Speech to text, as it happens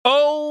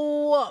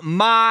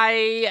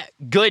my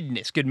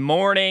goodness. Good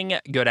morning,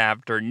 good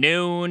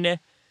afternoon.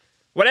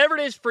 Whatever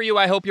it is for you,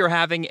 I hope you're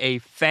having a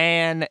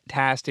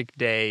fantastic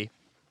day.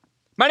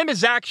 My name is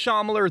Zach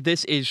Schomler.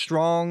 This is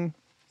Strong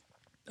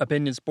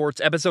Opinion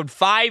Sports, episode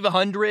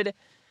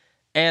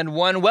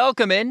 501.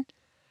 Welcome in.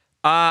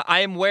 I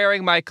am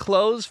wearing my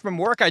clothes from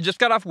work. I just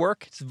got off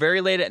work. It's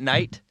very late at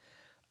night.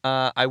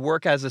 I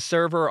work as a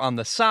server on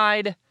the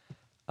side,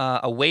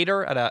 a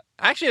waiter at a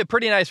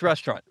pretty nice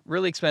restaurant,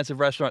 really expensive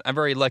restaurant. I'm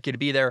very lucky to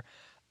be there.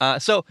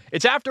 So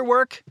it's after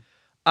work.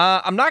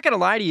 I'm not going to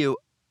lie to you.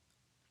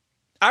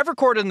 I've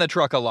recorded in the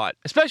truck a lot,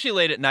 especially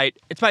late at night.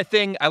 It's my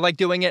thing. I like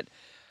doing it.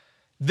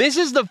 This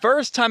is the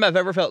first time I've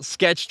ever felt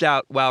sketched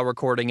out while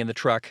recording in the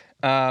truck.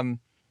 I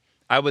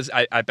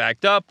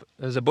backed up.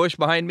 There's a bush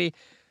behind me.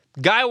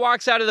 Guy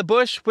walks out of the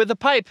bush with a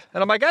pipe.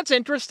 And I'm like, that's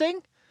interesting.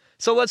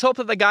 So let's hope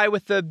that the guy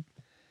with the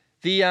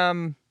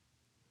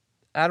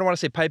I don't want to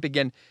say pipe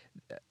again.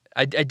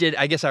 I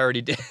guess I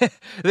already did.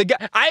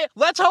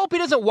 Let's hope he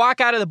doesn't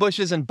walk out of the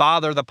bushes and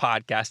bother the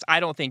podcast. I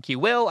don't think he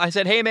will. I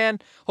said, hey man,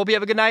 hope you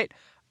have a good night.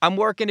 I'm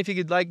working. If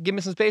you could give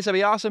me some space, that'd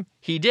be awesome.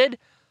 He did.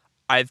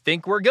 I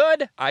think we're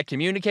good. I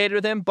communicated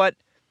with him, but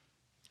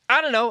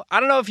I don't know. I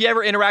don't know if you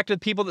ever interact with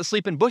people that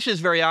sleep in bushes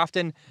very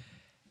often.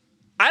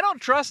 I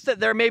don't trust that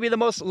they're maybe the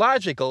most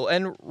logical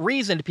and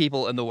reasoned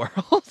people in the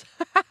world.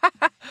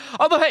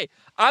 Although, hey,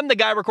 I'm the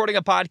guy recording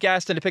a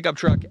podcast in a pickup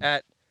truck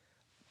at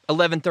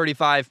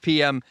 11:35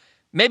 p.m.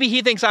 Maybe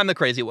he thinks I'm the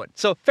crazy one.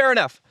 So, fair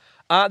enough.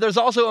 There's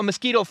also a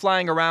mosquito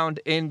flying around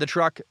in the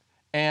truck,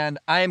 and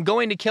I am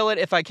going to kill it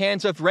if I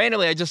can. So if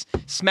randomly I just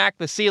smack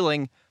the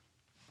ceiling,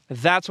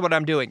 that's what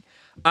I'm doing.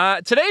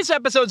 Today's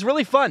episode's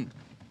really fun.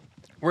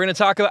 We're going to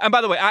talk about, and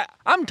by the way,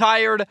 I'm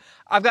tired.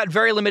 I've got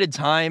very limited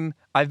time.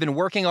 I've been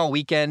working all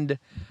weekend.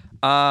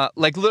 That's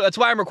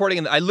why I'm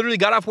recording. I literally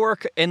got off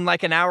work in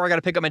like an hour. I got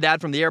to pick up my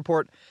dad from the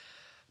airport.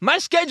 My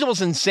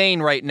schedule's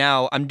insane right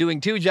now. I'm doing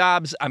 2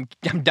 jobs. I'm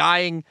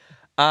dying.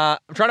 I'm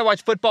trying to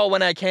watch football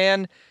when I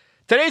can.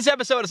 Today's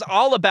episode is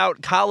all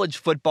about college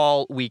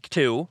football week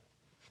 2.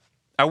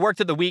 I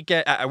worked at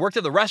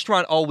the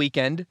restaurant all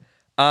weekend.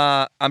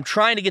 I'm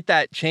trying to get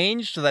that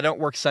changed so that I don't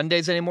work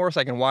Sundays anymore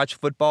so I can watch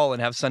football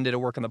and have Sunday to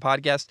work on the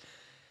podcast.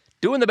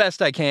 Doing the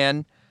best I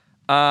can.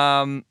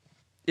 I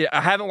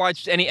haven't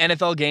watched any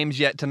NFL games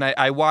yet tonight.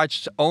 I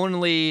watched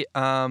only,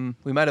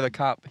 we might have a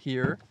cop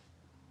here.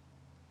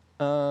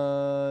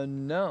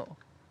 No.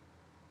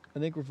 I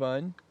think we're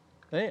fine.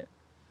 Hey.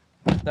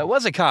 That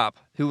was a cop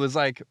who was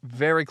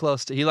very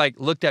close to, he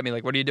looked at me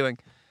what are you doing?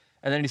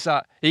 And then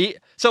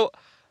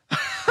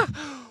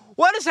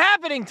what is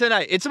happening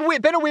tonight? It's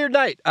been a weird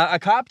night. A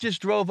cop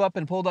just drove up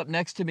and pulled up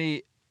next to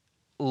me,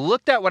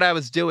 looked at what I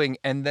was doing,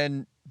 and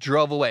then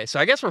drove away. So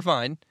I guess we're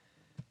fine.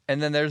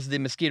 And then there's the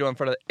mosquito in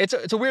front of it.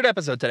 It's a weird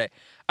episode today.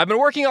 I've been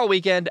working all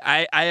weekend.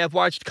 I have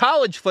watched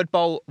college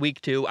football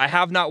week 2. I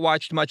have not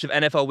watched much of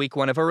NFL week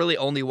 1. I've really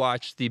only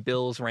watched the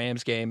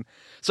Bills-Rams game.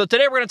 So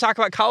today we're going to talk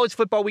about college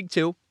football week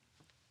 2.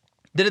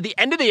 Then at the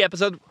end of the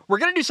episode, we're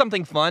going to do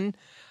something fun.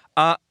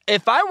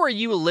 If I were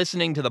you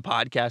listening to the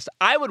podcast,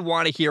 I would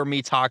want to hear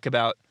me talk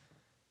about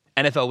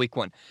NFL week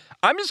 1.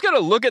 I'm just going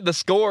to look at the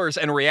scores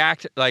and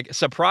react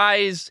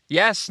surprised,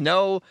 yes,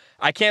 no,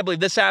 I can't believe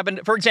this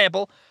happened. For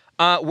example,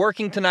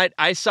 working tonight,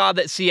 I saw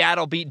that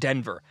Seattle beat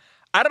Denver.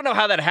 I don't know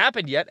how that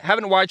happened yet.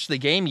 Haven't watched the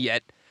game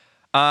yet.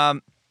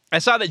 I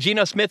saw that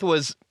Geno Smith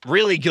was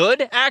really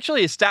good,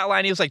 actually. His stat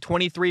line, he was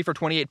 23 for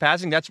 28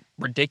 passing. That's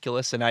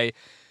ridiculous, and I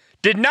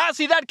did not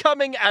see that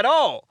coming at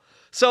all.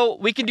 So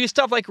we can do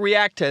stuff like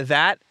react to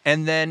that,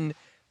 and then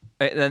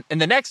in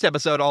the next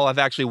episode, I've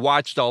actually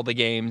watched all the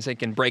games and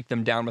can break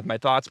them down with my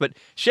thoughts. But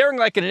sharing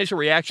an initial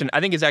reaction, I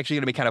think is actually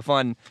going to be kind of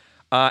fun.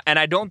 And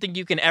I don't think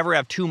you can ever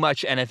have too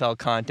much NFL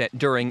content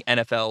during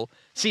NFL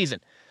season.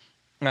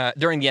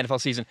 During the NFL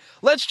season.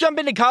 Let's jump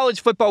into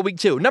college football week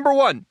 2. Number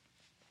 1,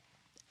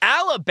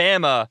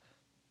 Alabama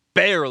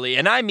barely,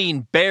 and I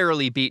mean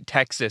barely, beat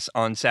Texas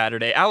on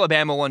Saturday.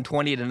 Alabama won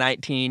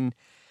 20-19.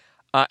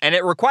 And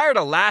it required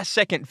a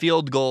last-second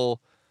field goal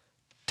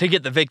to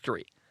get the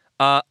victory.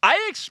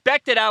 I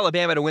expected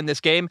Alabama to win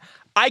this game.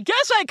 I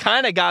guess I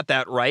kind of got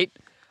that right.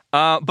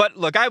 But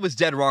look, I was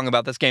dead wrong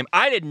about this game.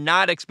 I did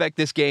not expect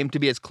this game to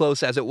be as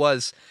close as it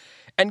was.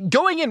 And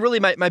going in, really,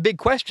 my big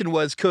question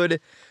was, could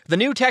the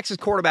new Texas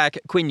quarterback,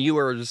 Quinn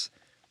Ewers,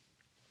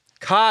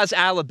 cause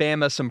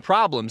Alabama some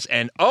problems?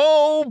 And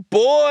oh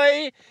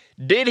boy,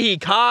 did he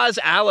cause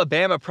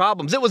Alabama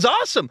problems. It was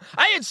awesome.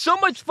 I had so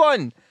much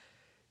fun.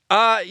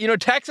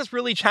 Texas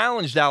really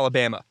challenged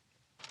Alabama.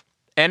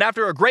 And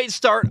after a great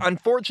start,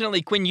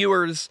 unfortunately, Quinn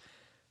Ewers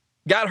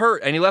got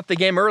hurt and he left the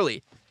game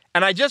early.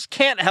 And I just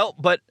can't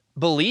help but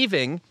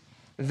believing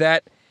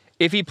that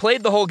if he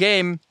played the whole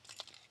game,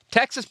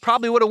 Texas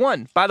probably would have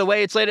won. By the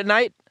way, it's late at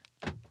night.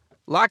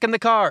 Lock in the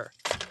car.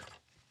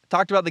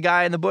 Talked about the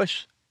guy in the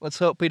bush. Let's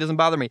hope he doesn't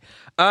bother me.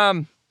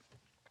 I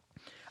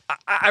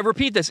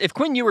repeat this. If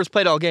Quinn Ewers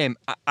played all game,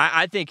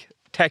 I think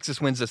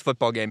Texas wins this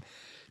football game.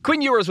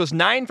 Quinn Ewers was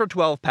 9 for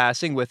 12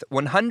 passing with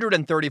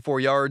 134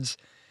 yards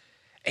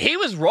he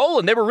was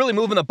rolling. They were really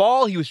moving the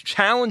ball. He was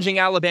challenging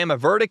Alabama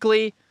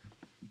vertically.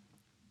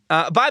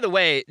 By the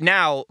way,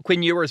 now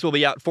Quinn Ewers will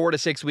be out 4 to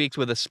 6 weeks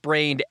with a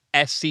sprained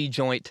SC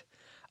joint.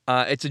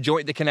 It's a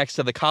joint that connects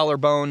to the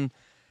collarbone.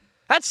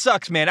 That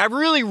sucks, man. I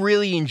really,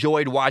 really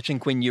enjoyed watching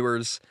Quinn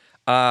Ewers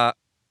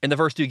in the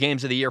first 2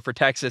 games of the year for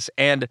Texas.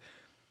 And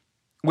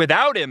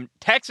without him,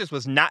 Texas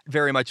was not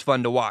very much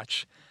fun to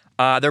watch.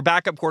 Their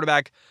backup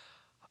quarterback,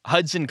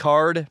 Hudson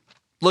Card,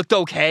 looked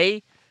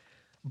okay,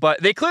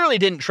 but they clearly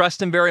didn't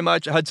trust him very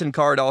much. Hudson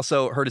Card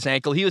also hurt his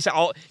ankle. He was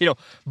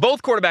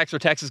both quarterbacks for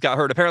Texas got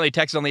hurt. Apparently,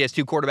 Texas only has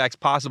 2 quarterbacks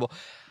possible.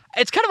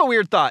 It's kind of a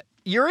weird thought.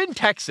 You're in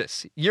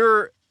Texas.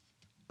 You're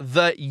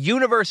the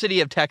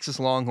University of Texas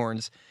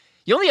Longhorns.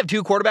 You only have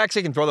 2 quarterbacks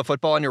that can throw the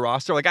football on your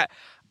roster.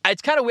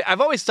 It's kind of weird.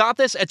 I've always thought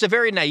this. It's a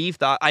very naive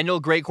thought. I know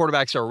great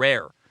quarterbacks are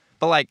rare,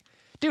 but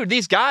dude,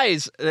 these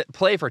guys that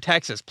play for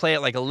Texas play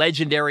at a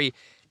legendary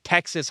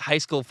Texas high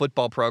school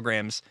football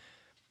programs.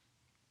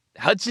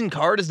 Hudson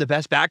Card is the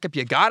best backup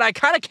you got. I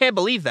kind of can't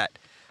believe that.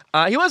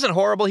 He wasn't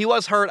horrible. He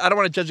was hurt. I don't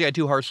want to judge the guy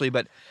too harshly,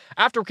 but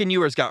after Quinn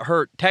Ewers got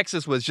hurt,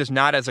 Texas was just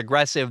not as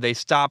aggressive. They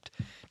stopped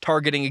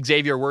targeting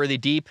Xavier Worthy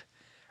deep.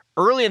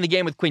 Early in the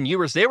game with Quinn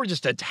Ewers, they were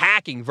just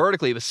attacking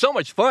vertically. It was so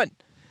much fun.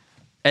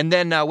 And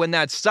then when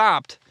that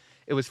stopped,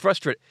 it was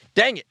frustrating.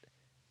 Dang it.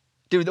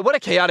 Dude, what a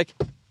chaotic...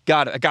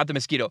 Got it. I got the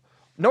mosquito.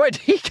 No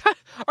idea.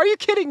 Are you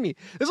kidding me?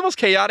 This is the most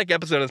chaotic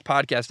episode of this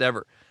podcast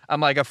ever.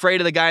 I'm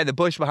afraid of the guy in the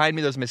bush behind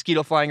me. There's a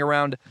mosquito flying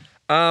around.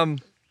 For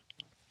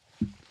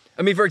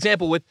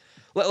example,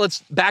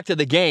 let's back to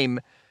the game.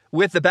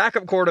 With the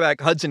backup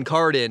quarterback, Hudson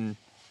Card in,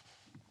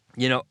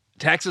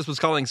 Texas was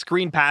calling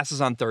screen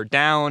passes on 3rd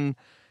down.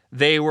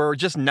 They were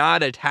just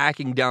not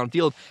attacking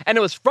downfield. And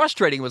it was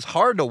frustrating. It was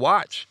hard to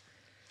watch.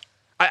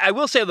 I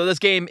will say, though, this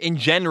game in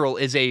general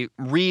is a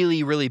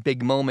really, really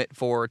big moment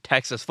for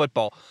Texas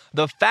football.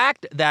 The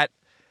fact that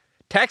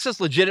Texas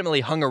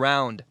legitimately hung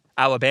around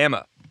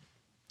Alabama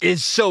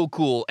is so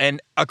cool.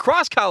 And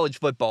across college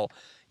football,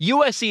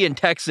 USC and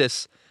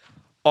Texas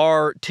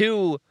are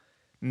 2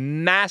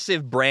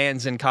 massive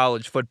brands in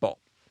college football.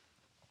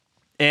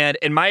 And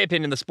in my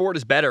opinion, the sport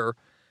is better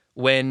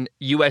when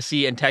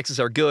USC and Texas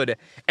are good.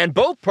 And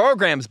both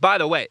programs, by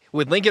the way,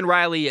 with Lincoln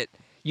Riley at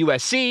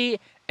USC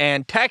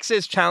and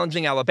Texas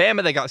challenging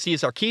Alabama, they got Steve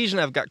Sarkisian,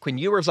 they've got Quinn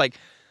Ewers.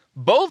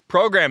 Both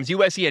programs,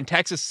 USC and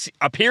Texas,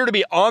 appear to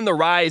be on the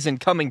rise and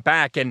coming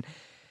back. And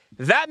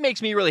that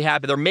makes me really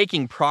happy. They're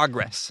making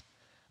progress.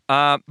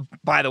 By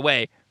the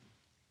way,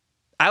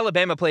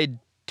 Alabama played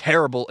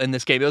terrible in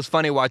this game. It was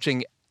funny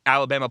watching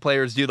Alabama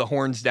players do the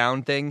horns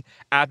down thing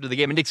after the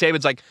game. And Nick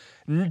Saban's like,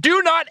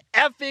 do not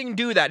effing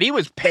do that. He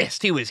was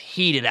pissed. He was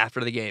heated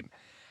after the game.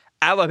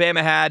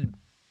 Alabama had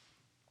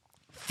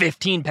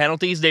 15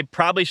 penalties. They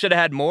probably should have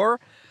had more.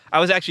 I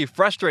was actually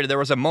frustrated. There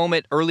was a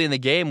moment early in the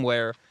game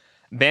where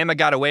Bama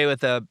got away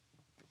with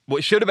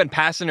what should have been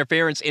pass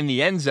interference in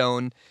the end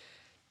zone.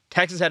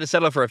 Texas had to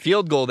settle for a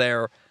field goal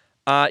there.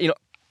 I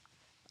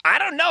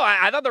don't know.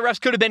 I thought the refs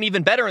could have been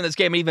even better in this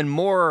game, even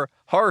more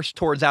harsh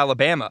towards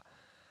Alabama.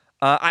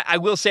 I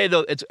will say,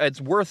 though,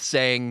 it's worth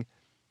saying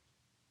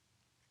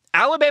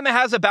Alabama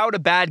has about a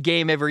bad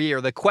game every year.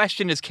 The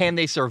question is, can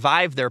they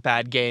survive their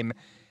bad game?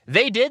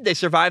 They did. They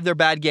survived their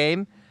bad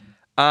game.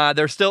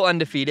 They're still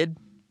undefeated.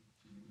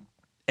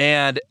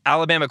 And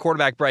Alabama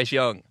quarterback Bryce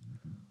Young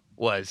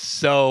was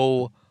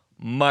so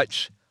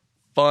much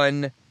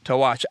fun to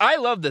watch. I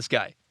love this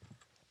guy.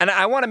 And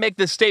I want to make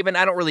this statement.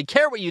 I don't really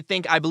care what you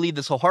think. I believe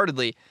this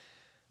wholeheartedly.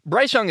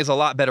 Bryce Young is a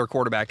lot better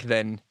quarterback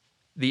than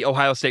the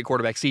Ohio State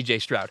quarterback, C.J.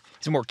 Stroud.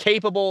 He's more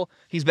capable.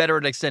 He's better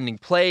at extending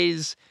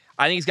plays.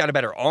 I think he's got a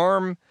better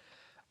arm.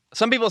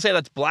 Some people say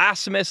that's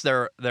blasphemous.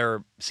 They're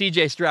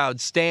C.J. Stroud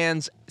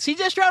stands.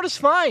 C.J. Stroud is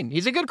fine.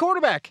 He's a good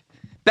quarterback.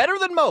 Better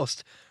than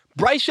most.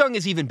 Bryce Young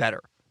is even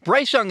better.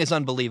 Bryce Young is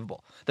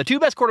unbelievable. The 2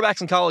 best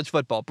quarterbacks in college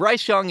football.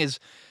 Bryce Young is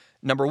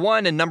number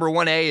 1, and number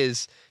 1A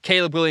is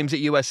Caleb Williams at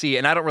USC,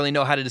 and I don't really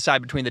know how to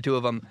decide between the 2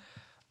 of them.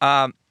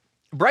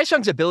 Bryce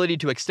Young's ability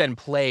to extend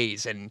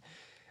plays, and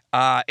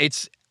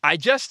Bryce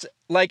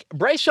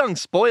Young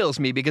spoils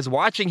me because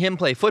watching him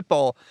play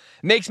football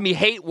makes me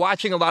hate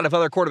watching a lot of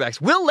other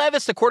quarterbacks. Will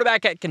Levis, the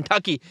quarterback at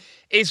Kentucky,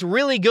 is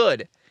really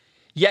good.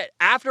 Yet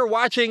after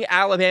watching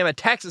Alabama,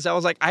 Texas, I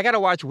was like, I got to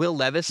watch Will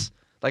Levis,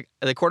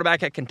 the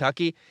quarterback at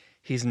Kentucky.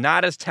 He's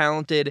not as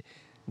talented,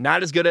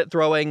 not as good at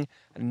throwing,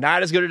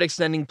 not as good at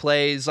extending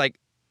plays.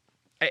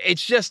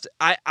 It's just,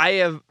 I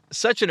have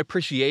such an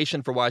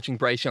appreciation for watching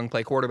Bryce Young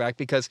play quarterback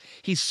because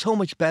he's so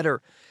much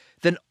better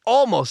than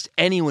almost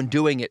anyone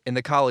doing it in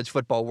the college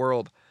football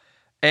world.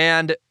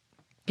 And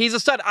he's a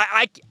stud.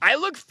 I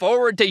look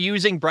forward to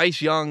using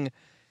Bryce Young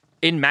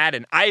in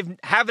Madden. I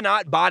have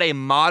not bought a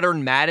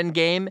modern Madden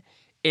game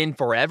in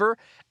forever.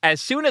 As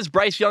soon as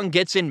Bryce Young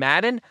gets in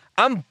Madden,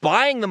 I'm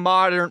buying the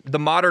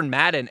modern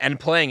Madden and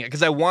playing it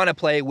because I want to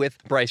play with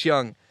Bryce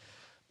Young.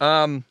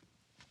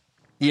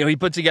 He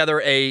put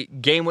together a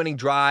game-winning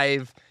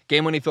drive,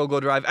 game-winning field goal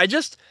drive.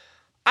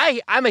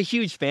 I'm a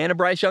huge fan of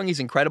Bryce Young. He's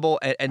incredible,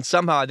 and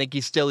somehow I think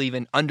he's still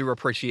even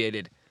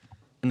underappreciated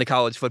in the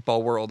college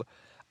football world.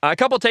 A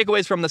couple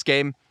takeaways from this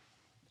game.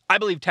 I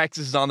believe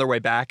Texas is on their way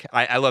back.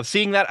 I love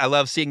seeing that. I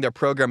love seeing their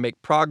program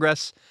make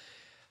progress.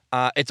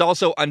 It's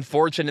also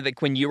unfortunate that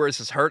Quinn Ewers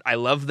is hurt. I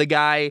love the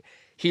guy.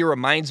 He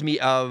reminds me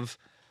of,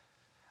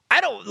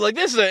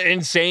 this is an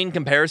insane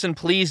comparison.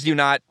 Please do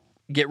not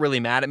get really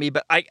mad at me,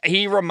 but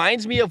he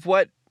reminds me of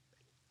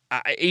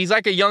he's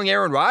like a young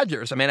Aaron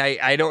Rodgers. I mean,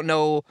 I don't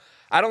know.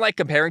 I don't like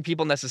comparing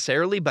people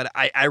necessarily, but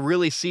I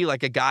really see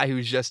like a guy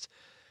who's just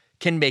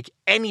can make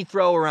any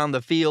throw around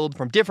the field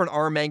from different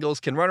arm angles,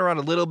 can run around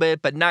a little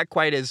bit, but not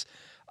quite as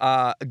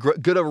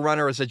good of a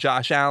runner as a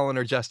Josh Allen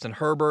or Justin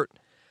Herbert.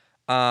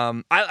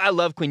 I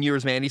love Quinn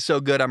Ewers, man. He's so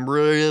good. I'm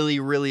really,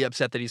 really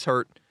upset that he's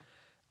hurt.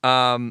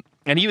 And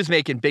he was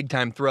making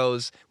big-time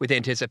throws with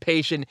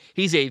anticipation.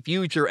 He's a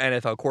future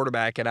NFL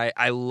quarterback, and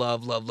I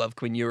love, love, love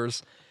Quinn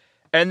Ewers.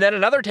 And then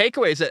another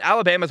takeaway is that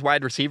Alabama's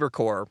wide receiver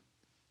core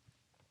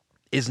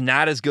is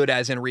not as good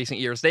as in recent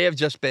years. They have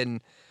just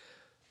been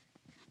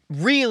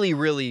really,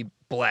 really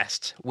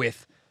blessed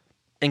with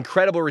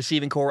incredible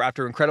receiving core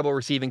after incredible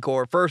receiving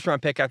core,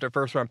 first-round pick after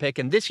first-round pick,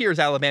 and this year's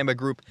Alabama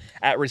group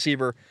at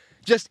receiver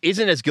just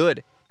isn't as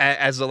good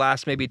as the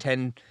last maybe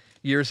 10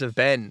 years have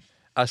been,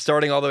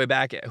 starting all the way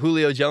back at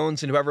Julio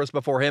Jones and whoever was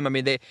before him. I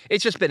mean,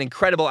 it's just been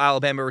incredible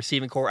Alabama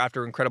receiving core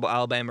after incredible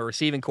Alabama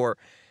receiving core.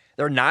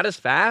 They're not as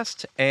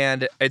fast,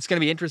 and it's going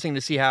to be interesting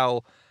to see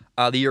how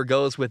the year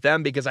goes with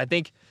them, because I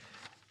think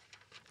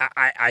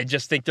I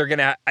just think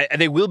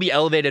they will be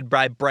elevated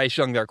by Bryce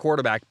Young, their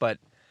quarterback, but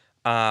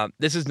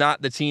this is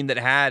not the team that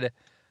had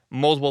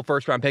multiple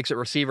first-round picks at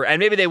receiver, and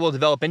maybe they will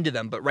develop into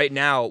them, but right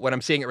now, what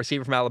I'm seeing at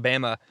receiver from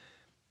Alabama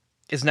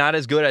is not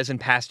as good as in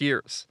past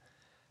years.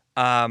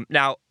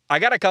 Now, I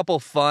got a couple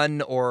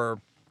fun, or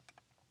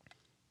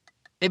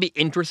maybe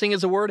interesting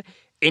is a word,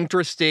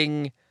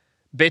 interesting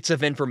bits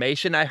of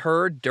information I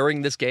heard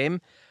during this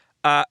game.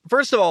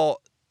 First of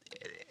all,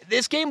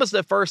 this game was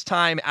the first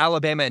time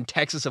Alabama and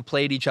Texas have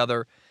played each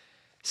other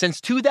since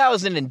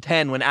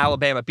 2010, when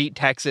Alabama beat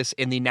Texas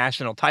in the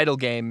national title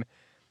game.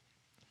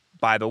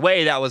 By the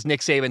way, that was Nick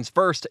Saban's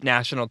first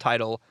national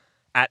title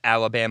at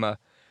Alabama.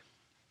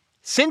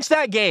 Since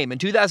that game in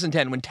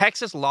 2010, when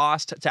Texas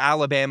lost to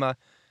Alabama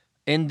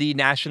in the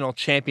national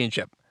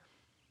championship,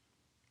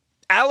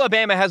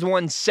 Alabama has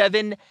won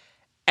 7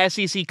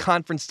 SEC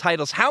conference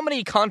titles. How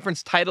many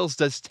conference titles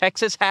does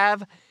Texas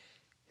have?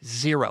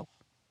 0.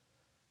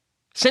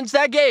 Since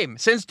that game,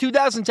 since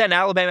 2010,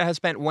 Alabama has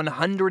spent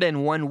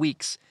 101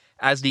 weeks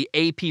as the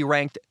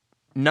AP-ranked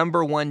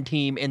number 1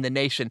 team in the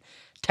nation.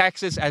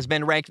 Texas has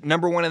been ranked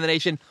number 1 in the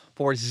nation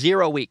for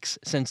 0 weeks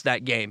since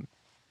that game.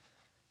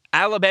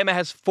 Alabama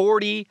has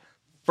 40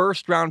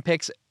 first-round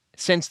picks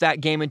since that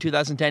game in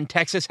 2010.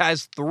 Texas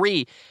has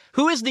 3.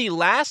 Who is the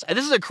last?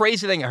 This is a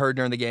crazy thing I heard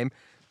during the game.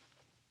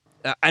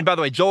 And by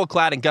the way, Joel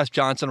Klatt and Gus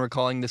Johnson were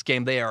calling this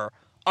game. They are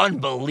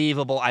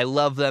unbelievable. I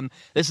love them.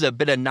 This is a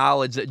bit of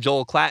knowledge that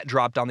Joel Klatt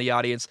dropped on the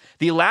audience.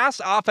 The last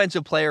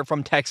offensive player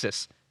from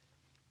Texas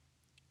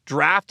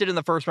drafted in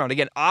the first round.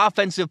 Again,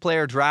 offensive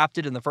player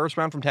drafted in the first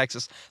round from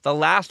Texas. The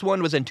last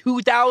one was in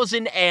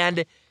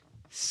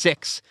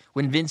 2006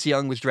 when Vince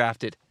Young was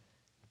drafted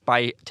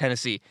by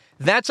Tennessee.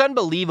 That's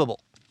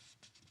unbelievable.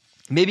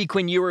 Maybe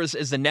Quinn Ewers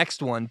is the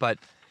next one, but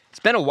it's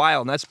been a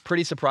while, and that's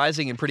pretty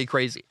surprising and pretty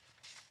crazy.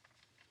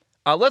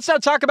 Let's now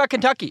talk about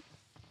Kentucky.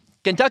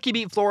 Kentucky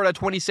beat Florida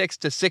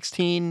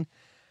 26-16.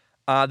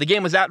 The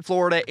game was at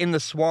Florida in the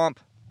Swamp.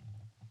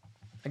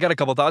 I got a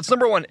couple thoughts.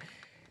 Number one,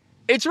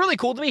 it's really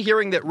cool to me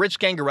hearing that Rich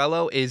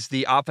Gangarello is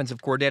the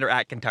offensive coordinator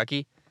at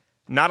Kentucky.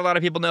 Not a lot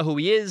of people know who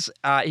he is.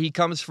 He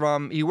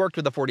worked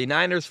with the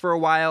 49ers for a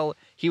while.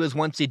 He was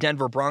once the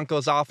Denver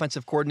Broncos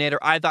offensive coordinator.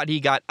 I thought he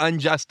got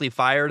unjustly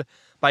fired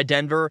by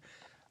Denver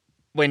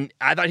when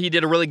I thought he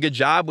did a really good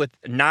job with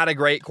not a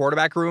great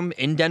quarterback room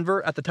in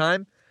Denver at the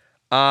time.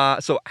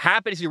 So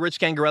happy to see Rich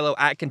Gangarello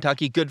at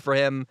Kentucky. Good for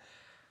him.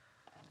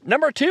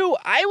 Number two,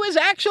 I was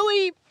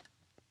actually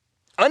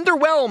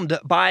underwhelmed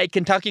by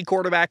Kentucky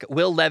quarterback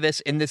Will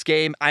Levis in this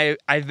game.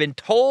 I've been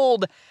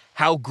told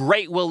how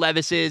great Will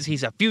Levis is.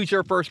 He's a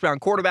future first-round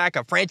quarterback,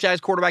 a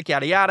franchise quarterback,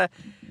 yada, yada.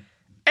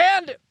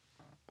 And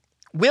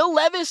Will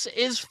Levis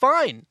is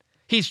fine.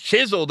 He's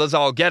chiseled as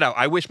all get out.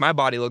 I wish my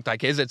body looked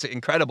like his. It's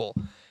incredible.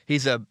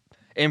 He's an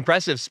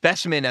impressive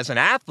specimen as an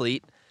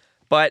athlete,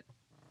 but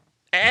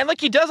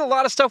he does a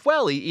lot of stuff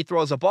well. He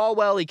throws a ball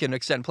well. He can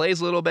extend plays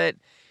a little bit.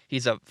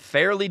 He's a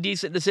fairly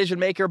decent decision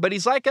maker, but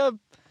he's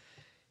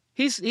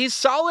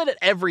solid at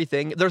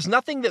everything. There's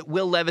nothing that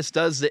Will Levis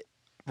does that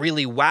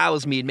really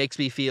wows me and makes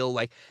me feel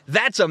like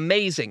that's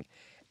amazing.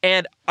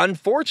 And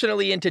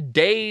unfortunately, in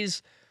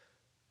today's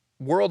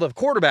world of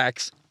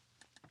quarterbacks,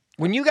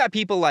 when you got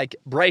people like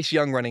Bryce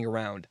Young running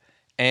around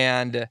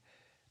and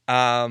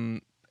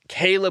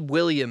Caleb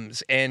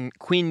Williams and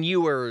Quinn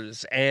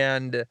Ewers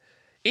and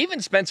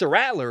even Spencer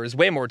Rattler is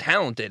way more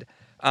talented.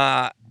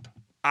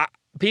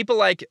 People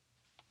like,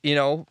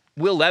 Will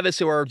Levis,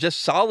 who are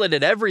just solid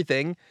at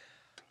everything,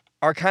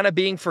 are kind of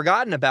being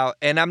forgotten about.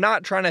 And I'm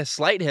not trying to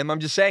slight him. I'm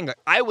just saying,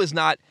 I was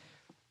not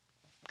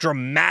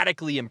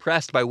dramatically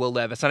impressed by Will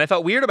Levis, and I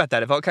felt weird about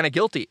that. I felt kind of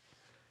guilty.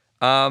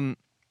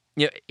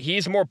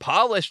 He's more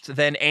polished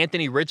than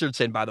Anthony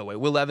Richardson, by the way.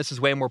 Will Levis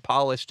is way more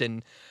polished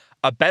and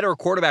a better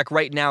quarterback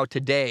right now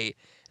today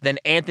than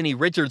Anthony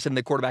Richardson,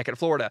 the quarterback at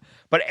Florida.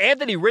 But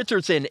Anthony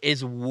Richardson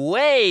is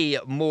way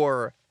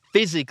more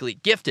physically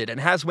gifted and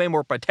has way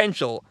more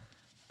potential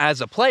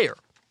as a player.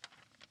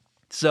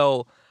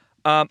 So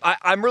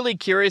I'm really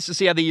curious to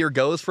see how the year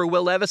goes for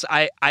Will Levis.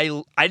 I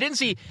didn't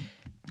see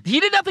he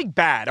did nothing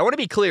bad. I want to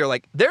be clear.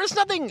 Like, there's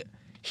nothing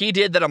he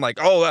did that I'm like,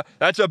 oh,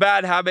 that's a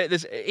bad habit.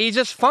 He's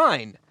just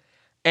fine.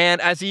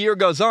 And as the year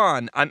goes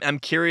on, I'm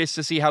curious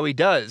to see how he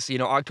does.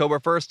 October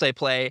 1st they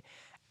play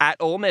at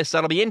Ole Miss.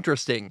 That'll be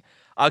interesting.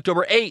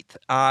 October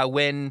 8th,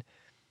 when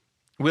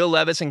Will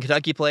Levis and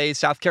Kentucky plays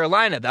South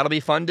Carolina, that'll be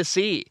fun to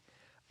see.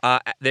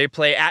 They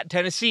play at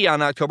Tennessee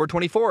on October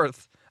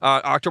 29th,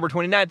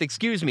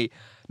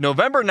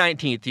 November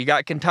 19th, you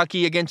got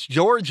Kentucky against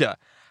Georgia.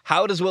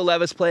 How does Will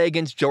Levis play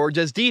against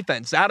Georgia's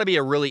defense? That'll be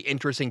a really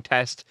interesting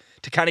test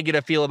to kind of get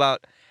a feel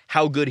about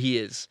how good he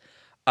is.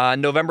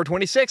 November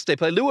 26th, they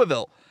play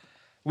Louisville.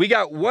 We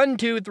got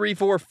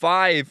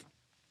 5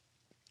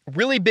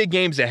 really big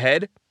games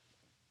ahead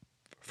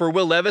for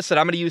Will Levis that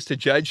I'm going to use to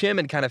judge him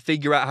and kind of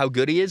figure out how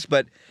good he is.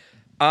 But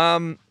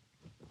I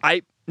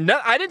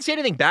didn't see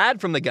anything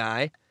bad from the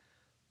guy,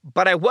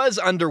 but I was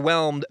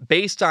underwhelmed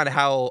based on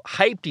how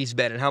hyped he's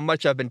been and how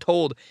much I've been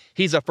told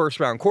he's a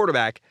first-round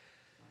quarterback.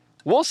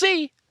 We'll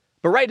see.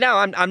 But right now,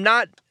 I'm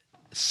not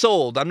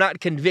sold. I'm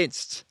not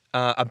convinced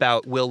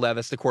about Will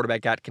Levis, the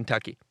quarterback at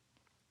Kentucky.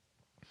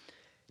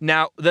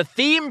 Now, the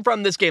theme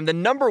from this game, the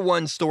number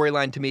one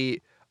storyline to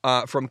me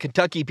from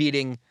Kentucky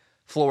beating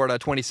Florida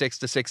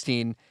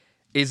 26-16,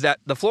 is that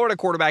the Florida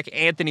quarterback,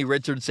 Anthony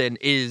Richardson,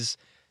 is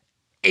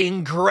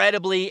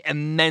incredibly,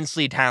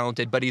 immensely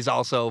talented, but he's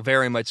also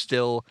very much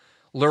still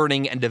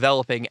learning and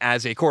developing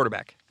as a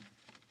quarterback.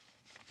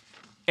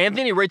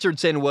 Anthony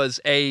Richardson was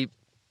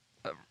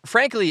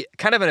frankly,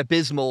 kind of an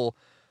abysmal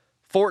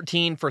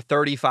 14 for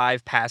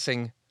 35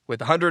 passing with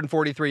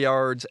 143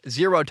 yards,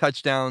 0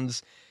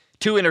 touchdowns,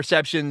 2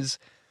 interceptions.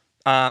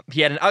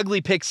 He had an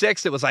ugly pick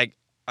six that was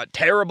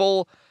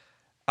terrible.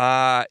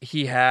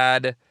 He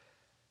had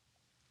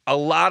a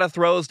lot of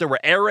throws that were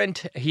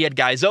errant. He had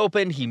guys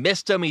open. He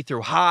missed them. He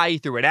threw high. He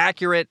threw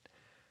inaccurate.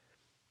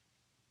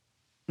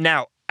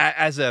 Now,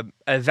 as an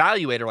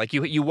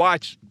evaluator, you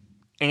watch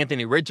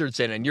Anthony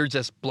Richardson and you're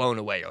just blown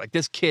away. You're like,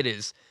 this kid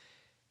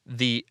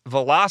the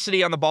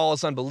velocity on the ball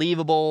is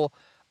unbelievable.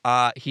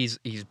 He's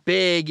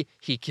big.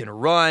 He can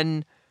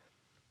run.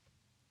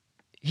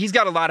 He's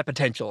got a lot of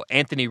potential.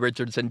 Anthony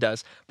Richardson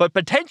does. But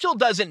potential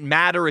doesn't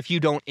matter if you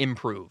don't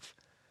improve.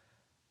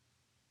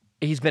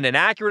 He's been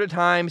inaccurate at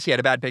times. He had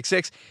a bad pick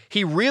six.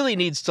 He really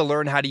needs to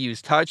learn how to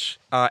use touch.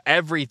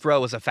 Every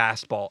throw is a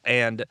fastball.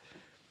 And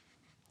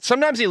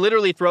sometimes he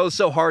literally throws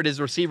so hard his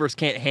receivers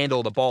can't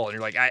handle the ball. And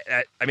you're like,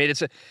 I mean,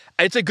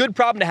 it's a good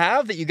problem to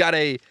have that you got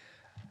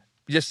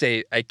just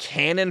a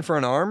cannon for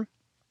an arm.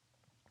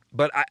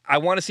 But I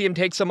want to see him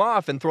take some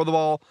off and throw the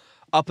ball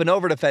up and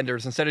over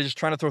defenders instead of just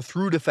trying to throw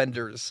through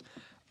defenders.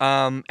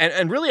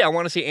 And really, I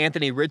want to see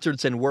Anthony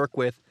Richardson work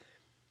with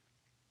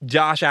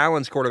Josh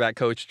Allen's quarterback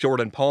coach,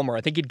 Jordan Palmer.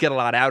 I think he'd get a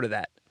lot out of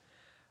that.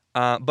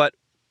 But,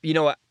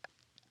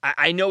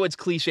 I know it's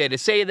cliche to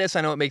say this.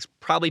 I know it makes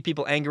probably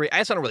people angry. I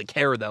just don't really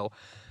care, though.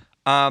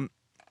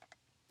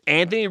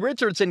 Anthony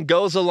Richardson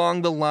goes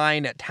along the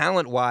line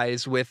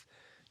talent-wise with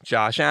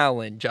Josh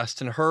Allen,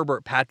 Justin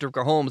Herbert, Patrick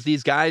Mahomes,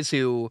 these guys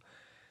who,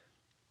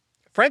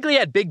 frankly,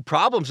 had big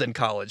problems in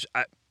college.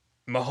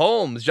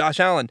 Mahomes, Josh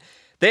Allen,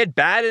 they had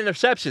bad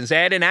interceptions.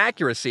 They had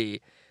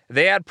inaccuracy.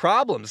 They had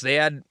problems. They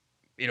had,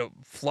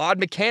 flawed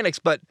mechanics.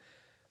 But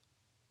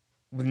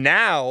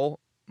now,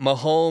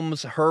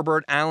 Mahomes,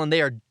 Herbert, Allen,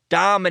 they are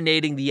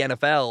dominating the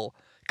NFL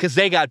because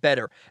they got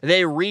better.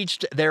 They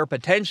reached their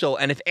potential.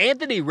 And if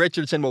Anthony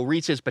Richardson will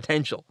reach his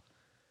potential,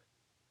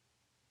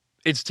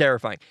 it's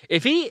terrifying.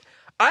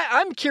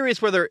 I'm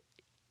curious whether,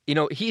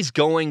 he's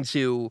going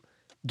to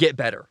get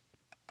better.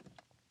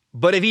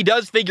 But if he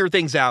does figure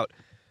things out,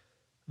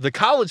 the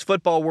college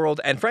football world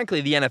and, frankly,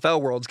 the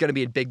NFL world is going to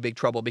be in big, big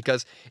trouble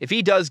because if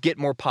he does get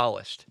more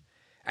polished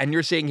and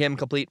you're seeing him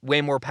complete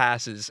way more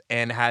passes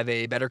and have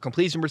a better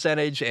completion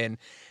percentage and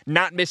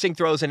not missing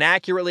throws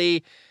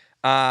inaccurately,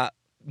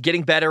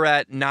 getting better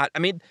at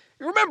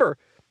remember,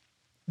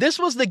 this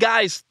was the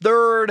guy's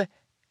third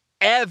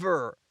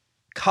ever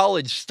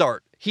college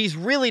start. He's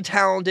really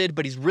talented,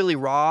 but he's really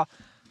raw.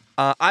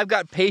 I've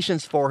got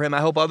patience for him. I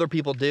hope other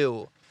people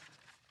do.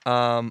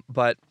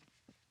 But,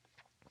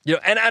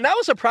 and I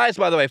was surprised,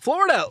 by the way,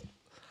 Florida,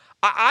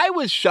 I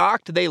was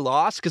shocked they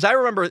lost because I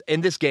remember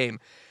in this game,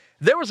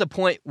 there was a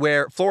point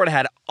where Florida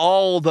had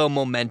all the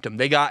momentum.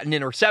 They got an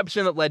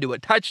interception that led to a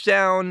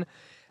touchdown.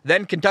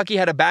 Then Kentucky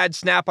had a bad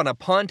snap on a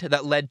punt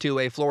that led to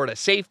a Florida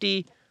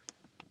safety.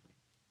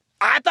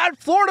 I thought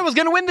Florida was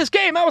going to win this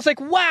game. I was like,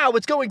 wow,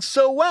 it's going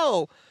so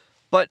well.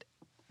 But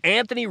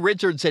Anthony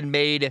Richardson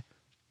made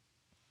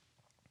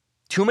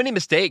too many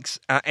mistakes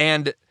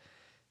and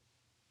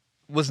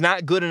was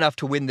not good enough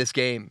to win this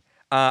game.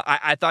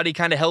 I thought he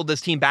kind of held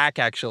this team back,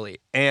 actually.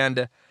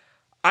 And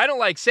I don't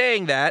like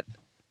saying that,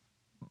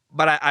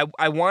 but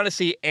I want to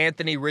see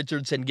Anthony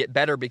Richardson get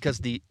better because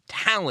the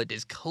talent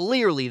is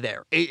clearly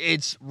there.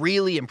 It's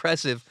really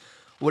impressive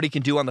what he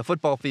can do on the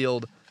football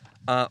field,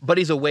 but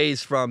he's a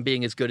ways from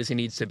being as good as he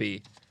needs to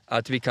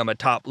become a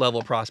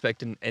top-level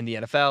prospect in the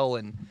NFL.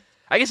 And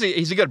I guess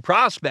he's a good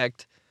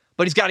prospect,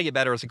 but he's got to get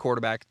better as a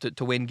quarterback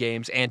to win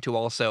games and to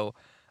also,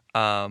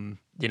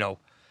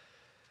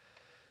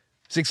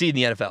 succeed in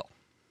the NFL.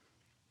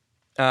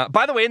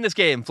 By the way, in this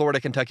game,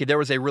 Florida-Kentucky, there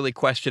was a really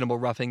questionable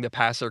roughing the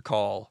passer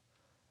call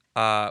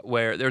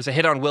where there's a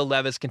hit on Will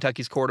Levis,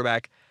 Kentucky's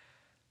quarterback.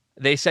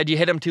 They said you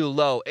hit him too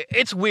low.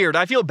 It's weird.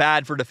 I feel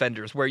bad for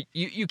defenders where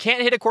you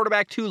can't hit a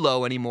quarterback too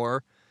low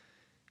anymore.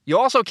 You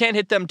also can't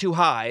hit them too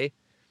high.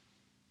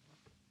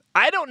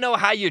 I don't know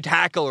how you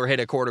tackle or hit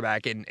a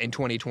quarterback in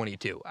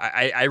 2022.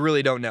 I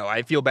really don't know.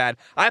 I feel bad.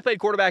 I played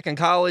quarterback in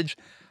college.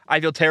 I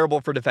feel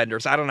terrible for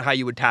defenders. I don't know how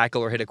you would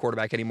tackle or hit a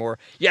quarterback anymore.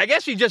 Yeah, I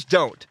guess you just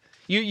don't.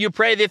 You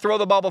pray they throw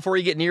the ball before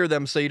you get near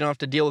them so you don't have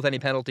to deal with any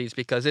penalties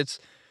because it's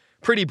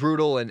pretty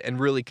brutal and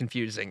really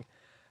confusing.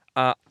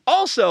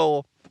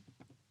 Also,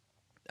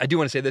 I do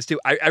want to say this too.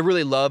 I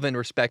really love and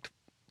respect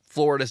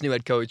Florida's new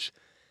head coach,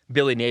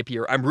 Billy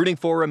Napier. I'm rooting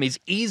for him. He's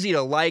easy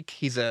to like.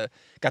 He's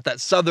got that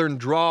southern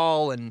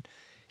drawl, and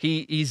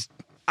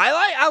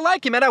I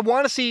like him, and I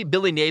want to see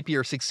Billy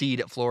Napier succeed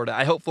at Florida.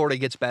 I hope Florida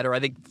gets better.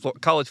 I think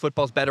college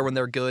football's better when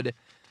they're good,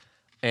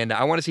 and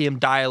I want to see him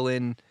dial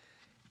in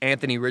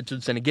Anthony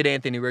Richardson and get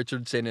Anthony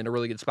Richardson in a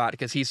really good spot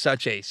because he's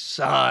such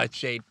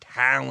a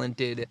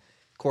talented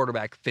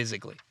quarterback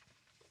physically.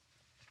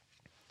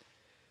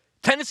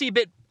 Tennessee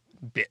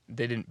they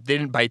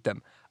didn't bite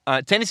them.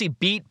 Tennessee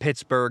beat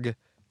Pittsburgh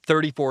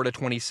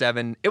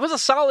 34-27. It was a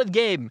solid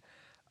game.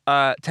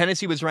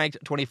 Tennessee was ranked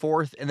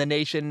 24th in the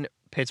nation.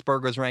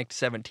 Pittsburgh was ranked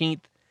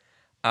 17th.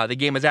 The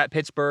game was at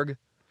Pittsburgh.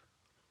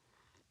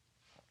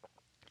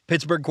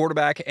 Pittsburgh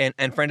quarterback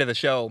and friend of the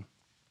show,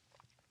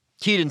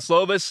 Kedon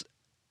Slovis,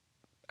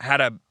 had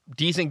a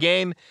decent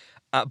game,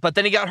 but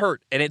then he got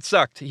hurt, and it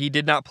sucked. He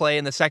did not play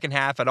in the second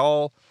half at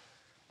all.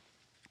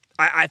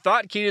 I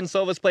thought Kedon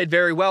Slovis played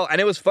very well,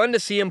 and it was fun to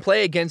see him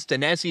play against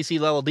an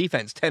SEC-level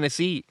defense,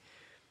 Tennessee.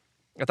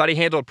 I thought he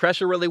handled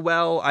pressure really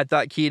well. I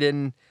thought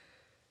Kedon,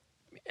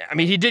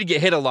 he did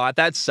get hit a lot.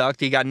 That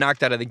sucked. He got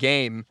knocked out of the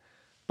game.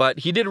 But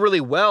he did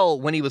really well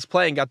when he was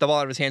playing, got the ball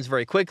out of his hands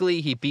very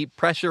quickly. He beat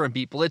pressure and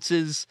beat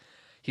blitzes.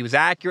 He was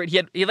accurate. He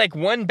had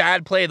one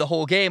bad play the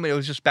whole game, and it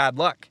was just bad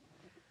luck.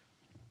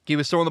 He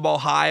was throwing the ball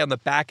high on the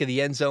back of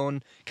the end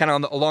zone, kind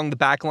of along the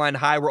back line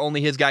high where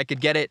only his guy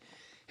could get it.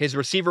 His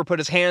receiver put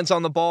his hands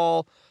on the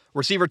ball.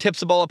 Receiver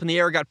tips the ball up in the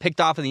air, got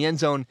picked off in the end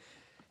zone.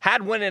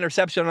 Had one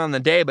interception on the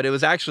day, but it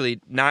was actually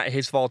not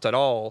his fault at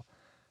all.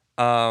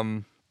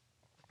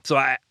 So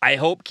I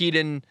hope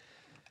Kedon,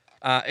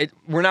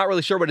 we're not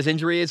really sure what his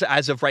injury is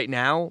as of right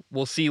now.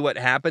 We'll see what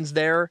happens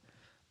there.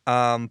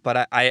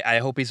 But I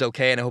hope he's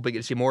okay, and I hope we get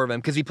to see more of him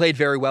because he played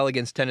very well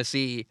against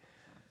Tennessee.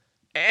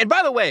 And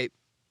by the way,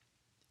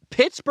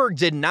 Pittsburgh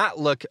did not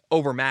look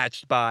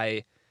overmatched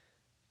by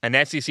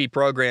an SEC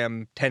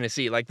program,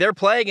 Tennessee. Like, they're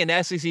playing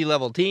an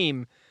SEC-level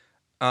team,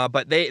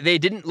 but they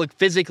didn't look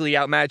physically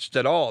outmatched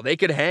at all. They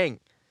could hang.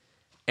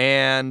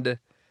 And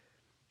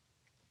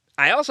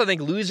I also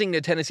think losing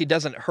to Tennessee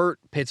doesn't hurt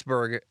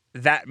Pittsburgh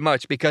that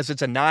much because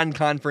it's a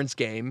non-conference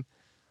game.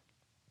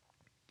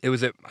 It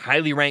was a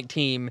highly ranked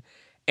team,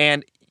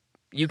 and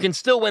you can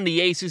still win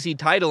the ACC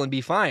title and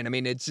be fine.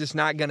 It's just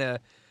not going to...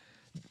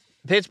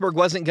 Pittsburgh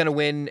wasn't going to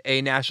win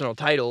a national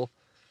title,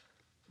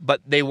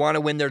 but they want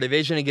to win their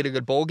division and get a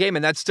good bowl game,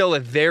 and that's still a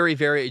very,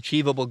 very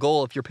achievable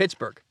goal if you're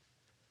Pittsburgh.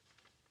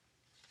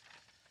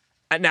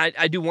 Now,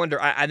 I do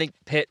wonder, I think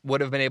Pitt would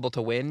have been able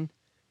to win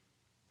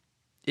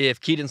if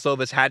Kedon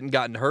Slovis hadn't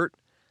gotten hurt.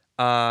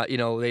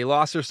 They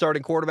lost their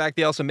starting quarterback.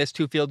 They also missed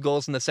 2 field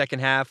goals in the second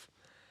half.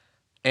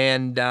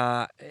 And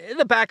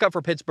the backup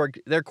for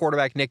Pittsburgh, their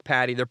quarterback, Nick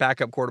Patty, their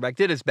backup quarterback,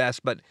 did his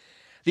best, but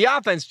the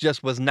offense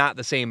just was not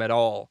the same at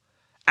all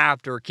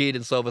after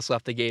Kedon Slovis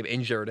left the game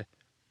injured.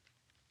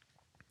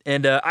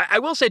 And I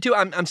will say, too,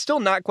 I'm still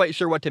not quite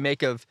sure what to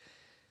make of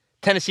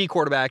Tennessee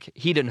quarterback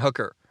Hendon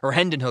Hooker.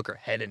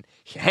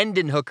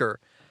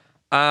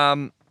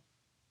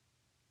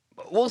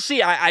 We'll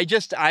see.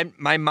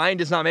 My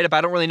mind is not made up.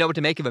 I don't really know what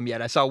to make of him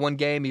yet. I saw one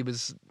game. He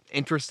was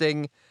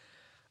interesting.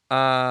 There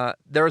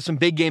are some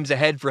big games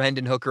ahead for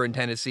Hendon Hooker in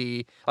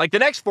Tennessee. Like, the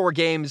next 4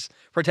 games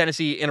for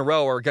Tennessee in a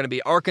row are going to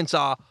be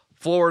Arkansas,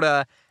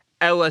 Florida,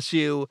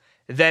 LSU,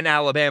 then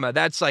Alabama.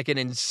 That's like an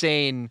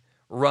insane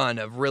run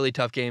of really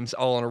tough games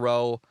all in a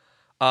row.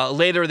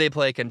 Later they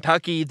play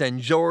Kentucky, then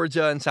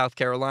Georgia and South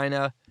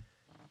Carolina.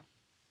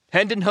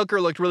 Hendon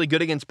Hooker looked really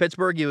good against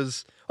Pittsburgh. He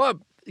was,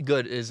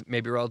 good is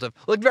maybe relative.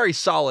 Looked very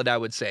solid, I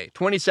would say.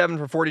 27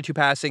 for 42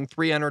 passing,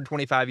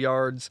 325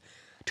 yards,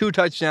 2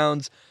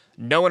 touchdowns,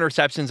 no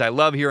interceptions. I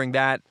love hearing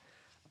that.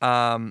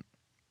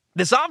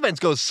 This offense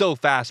goes so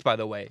fast, by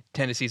the way,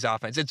 Tennessee's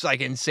offense. It's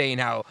like insane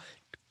how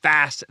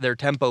fast their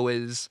tempo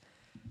is.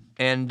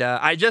 And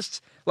I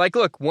just,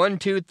 look, 1,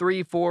 2,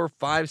 3, 4,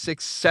 5,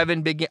 6,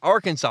 7 big games.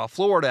 Arkansas,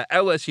 Florida,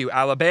 LSU,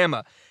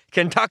 Alabama,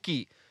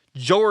 Kentucky,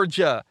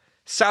 Georgia,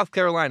 South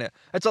Carolina.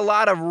 That's a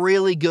lot of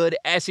really good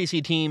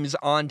SEC teams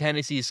on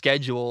Tennessee's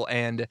schedule,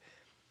 and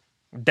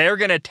they're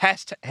going to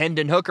test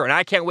Hendon Hooker, and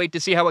I can't wait to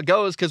see how it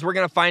goes because we're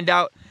going to find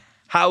out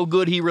how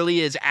good he really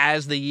is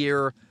as the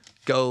year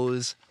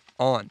goes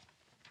on.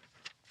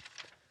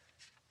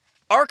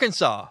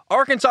 Arkansas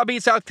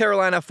beat South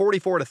Carolina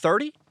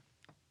 44-30.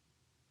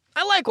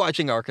 I like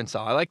watching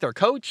Arkansas. I like their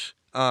coach,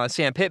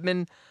 Sam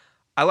Pittman.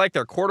 I like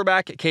their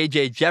quarterback,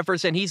 KJ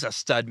Jefferson. He's a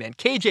stud, man.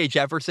 KJ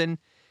Jefferson,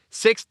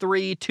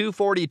 6'3",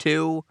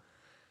 242.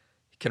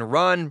 Can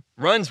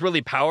runs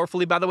really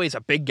powerfully, by the way. He's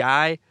a big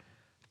guy.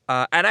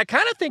 And I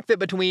kind of think that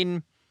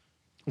between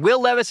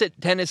Will Levis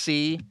at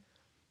Kentucky,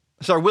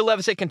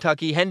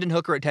 Hendon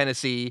Hooker at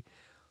Tennessee,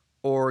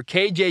 or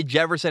KJ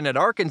Jefferson at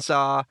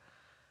Arkansas,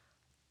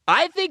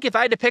 I think if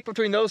I had to pick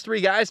between those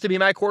three guys to be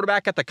my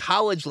quarterback at the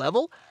college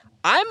level,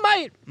 I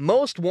might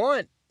most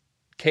want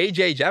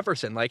KJ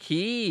Jefferson.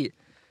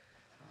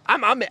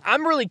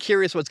 I'm really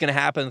curious what's going to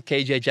happen with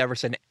KJ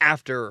Jefferson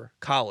after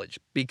college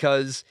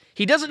because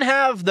he doesn't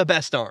have the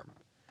best arm.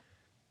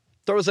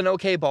 Throws an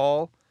okay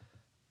ball,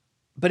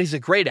 but he's a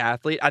great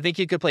athlete. I think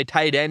he could play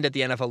tight end at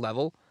the NFL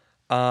level.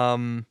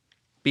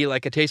 Be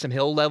like a Taysom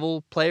Hill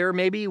level player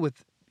maybe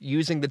with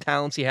using the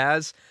talents he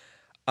has.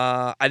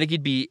 I think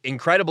he'd be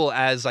incredible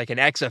as like an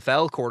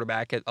XFL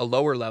quarterback at a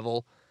lower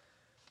level.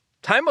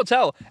 Time will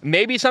tell.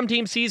 Maybe some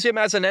team sees him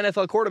as an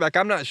NFL quarterback.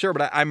 I'm not sure,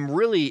 but I'm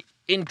really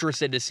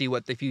interested to see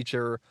what the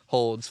future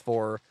holds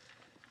for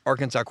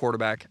Arkansas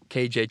quarterback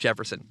KJ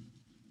Jefferson.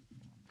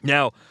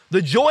 Now,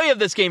 the joy of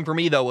this game for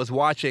me, though, was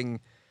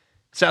watching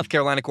South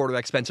Carolina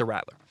quarterback Spencer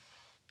Rattler.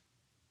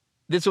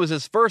 This was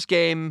his first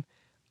game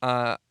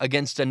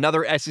against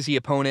another SEC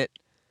opponent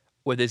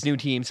with his new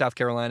team, South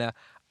Carolina.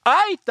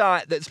 I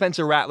thought that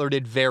Spencer Rattler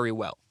did very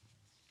well.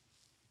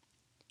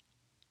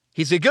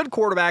 He's a good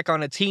quarterback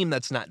on a team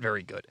that's not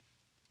very good.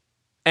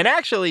 And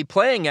actually,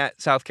 playing at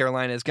South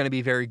Carolina is going to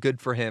be very good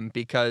for him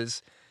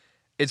because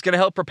it's going to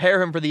help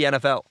prepare him for the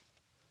NFL.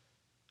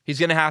 He's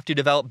going to have to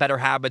develop better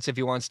habits if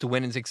he wants to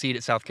win and succeed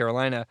at South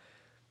Carolina.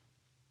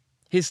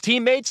 His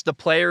teammates, the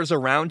players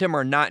around him,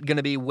 are not going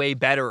to be way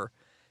better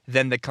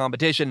than the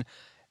competition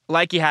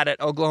like he had at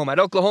Oklahoma. At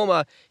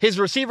Oklahoma, his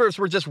receivers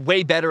were just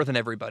way better than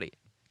everybody.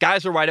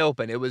 Guys were wide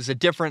open. It was a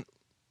different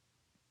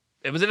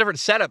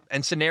setup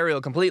and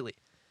scenario completely.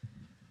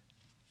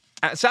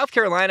 At South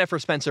Carolina, for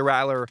Spencer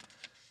Rattler,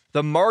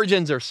 the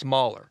margins are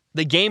smaller.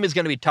 The game is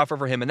going to be tougher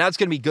for him, and that's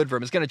going to be good for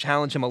him. It's going to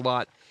challenge him a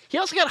lot. He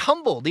also got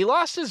humbled. He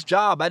lost his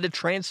job, had to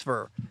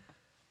transfer.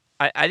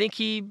 I think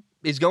he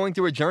is going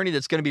through a journey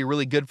that's going to be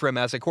really good for him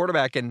as a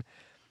quarterback. And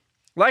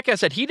like I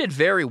said, he did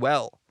very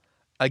well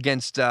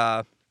against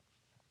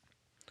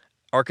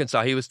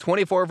Arkansas. He was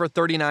 24 for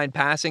 39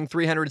 passing,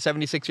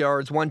 376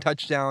 yards, 1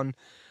 touchdown,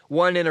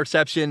 1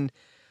 interception.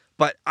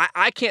 But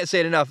I can't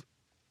say it enough.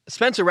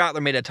 Spencer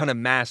Rattler made a ton of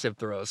massive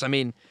throws. I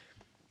mean,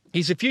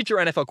 he's a future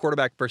NFL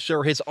quarterback for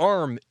sure. His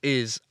arm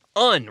is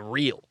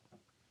unreal.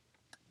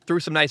 Threw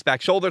some nice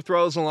back shoulder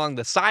throws along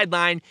the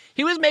sideline.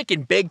 He was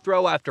making big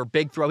throw after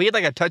big throw. He had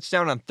like a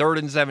touchdown on 3rd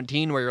and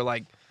 17 where you're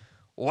like,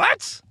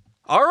 what?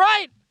 All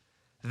right.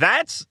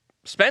 That's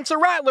Spencer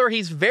Rattler.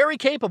 He's very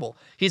capable.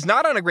 He's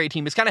not on a great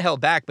team. He's kind of held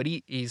back, but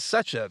he's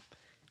such a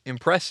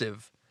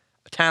impressive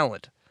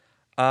talent.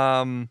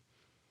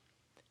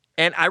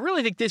 And I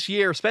really think this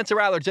year, Spencer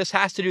Rattler just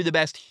has to do the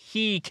best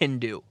he can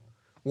do.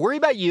 Worry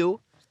about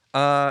you.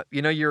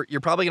 You're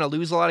probably going to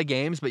lose a lot of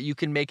games, but you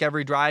can make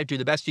every drive, do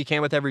the best you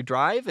can with every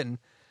drive. And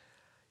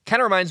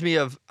kind of reminds me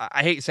of,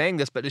 I hate saying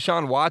this, but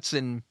Deshaun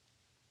Watson,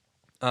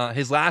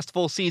 his last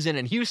full season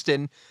in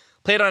Houston,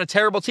 played on a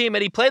terrible team,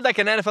 and he played like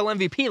an NFL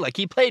MVP. Like,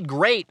 he played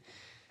great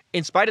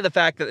in spite of the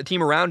fact that the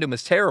team around him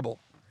was terrible.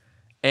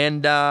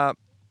 And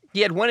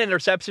he had 1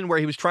 interception where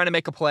he was trying to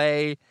make a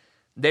play.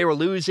 They were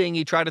losing.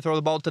 He tried to throw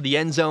the ball to the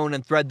end zone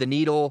and thread the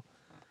needle.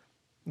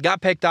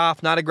 Got picked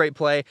off. Not a great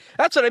play.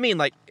 That's what I mean.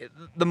 Like,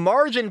 the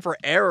margin for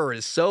error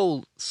is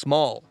so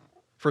small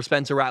for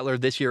Spencer Rattler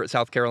this year at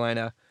South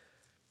Carolina.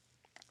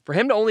 For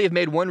him to only have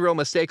made 1 real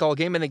mistake all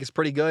game, I think is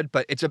pretty good.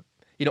 But it's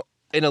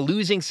in a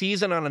losing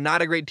season on a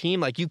not a great team,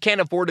 like, you can't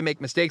afford to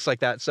make mistakes like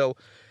that. So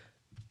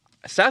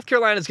South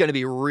Carolina is going to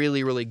be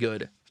really, really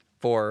good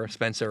for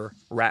Spencer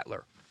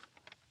Rattler.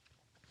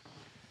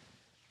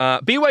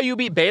 BYU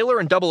beat Baylor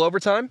in double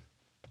overtime.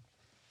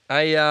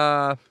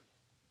 BYU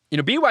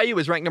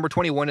was ranked number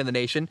 21 in the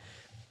nation.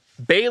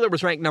 Baylor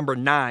was ranked number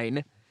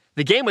 9.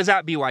 The game was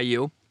at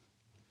BYU.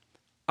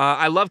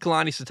 I love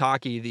Kalani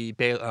Sitake, the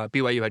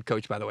BYU head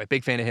coach, by the way.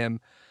 Big fan of him.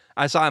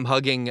 I saw him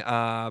hugging,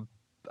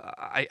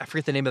 I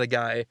forget the name of the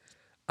guy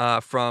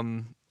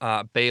from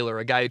Baylor,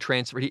 a guy who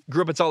transferred. He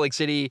grew up in Salt Lake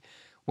City,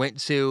 went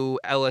to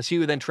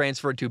LSU, then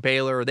transferred to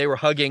Baylor. They were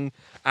hugging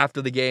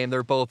after the game.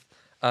 They're both,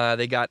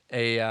 they got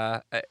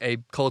a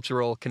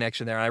cultural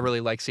connection there. And I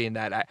really like seeing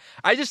that.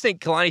 I just think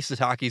Kalani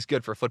Sitake is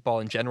good for football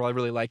in general. I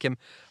really like him.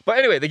 But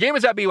anyway, the game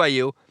was at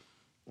BYU.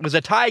 It was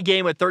a tie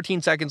game with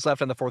 13 seconds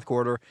left in the fourth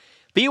quarter.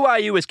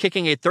 BYU was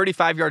kicking a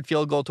 35-yard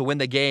field goal to win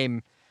the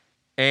game,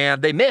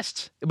 and they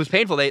missed. It was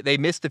painful. They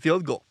missed the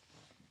field goal.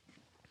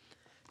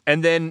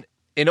 And then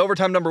in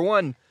overtime number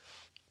 1,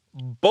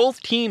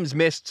 both teams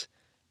missed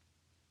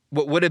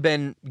what would have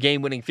been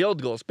game-winning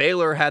field goals.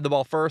 Baylor had the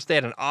ball first. They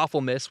had an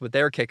awful miss with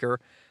their kicker.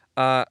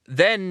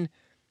 Then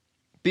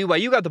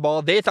BYU got the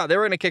ball. They thought they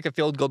were going to kick a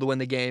field goal to win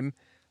the game.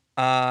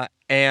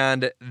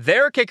 And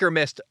their kicker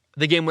missed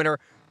the game winner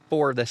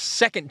for the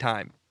second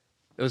time.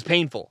 It was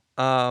painful.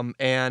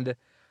 And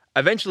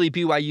eventually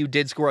BYU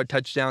did score a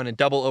touchdown in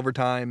double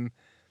overtime.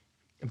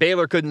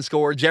 Baylor couldn't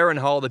score. Jaron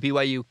Hall, the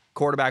BYU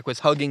quarterback, was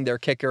hugging their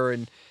kicker.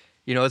 And,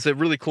 you know, it's a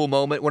really cool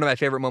moment. One of my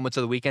favorite moments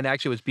of the weekend,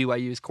 actually, was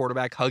BYU's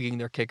quarterback hugging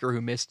their kicker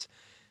who missed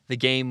the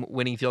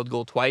game-winning field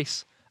goal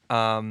twice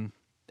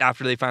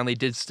after they finally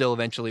did still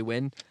eventually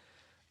win.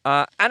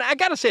 And I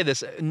got to say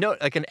this,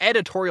 like an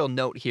editorial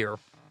note here.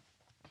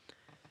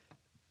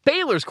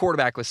 Baylor's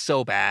quarterback was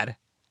so bad.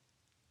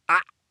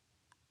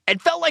 It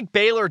felt like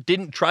Baylor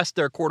didn't trust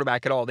their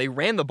quarterback at all. They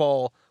ran the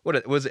ball,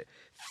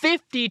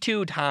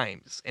 52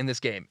 times in this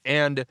game.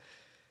 And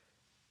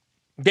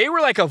they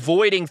were like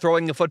avoiding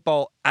throwing the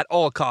football at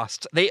all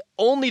costs. They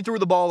only threw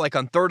the ball like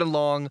on 3rd and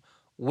long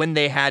when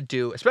they had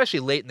to,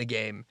 especially late in the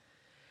game.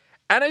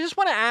 And I just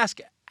want to ask,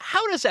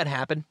 how does that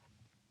happen?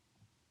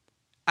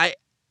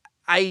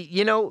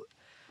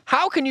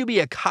 How can you be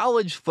a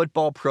college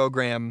football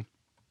program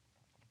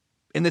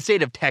in the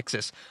state of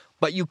Texas,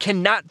 but you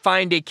cannot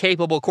find a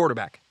capable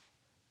quarterback?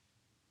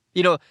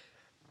 You know,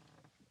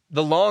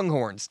 the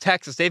Longhorns,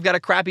 Texas, they've got a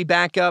crappy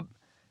backup.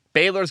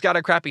 Baylor's got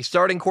a crappy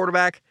starting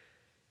quarterback.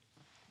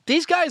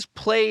 These guys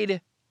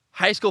played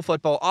high school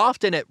football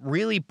often at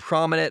really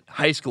prominent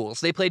high schools.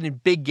 They played in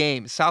big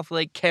games, South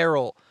Lake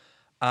Carroll,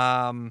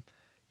 Lake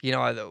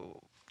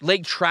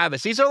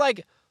Travis. These are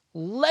like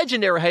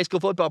legendary high school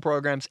football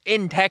programs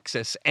in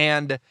Texas.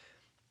 And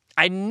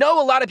I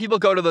know a lot of people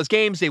go to those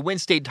games. They win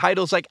state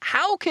titles. Like,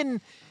 how can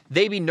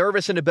they be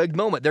nervous in a big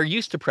moment? They're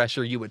used to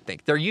pressure, you would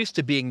think. They're used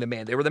to being the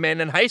man. They were the man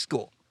in high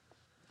school.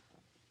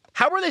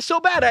 How are they so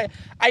bad?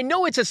 I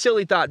know it's a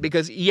silly thought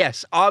because,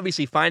 yes,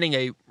 obviously finding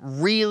a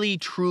really,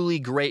 truly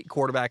great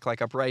quarterback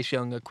like a Bryce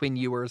Young, a Quinn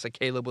Ewers, a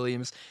Caleb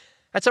Williams,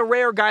 that's a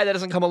rare guy that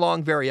doesn't come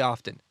along very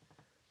often.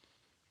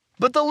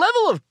 But the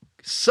level of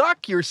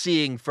suck you're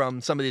seeing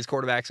from some of these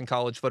quarterbacks in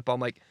college football,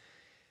 I'm like,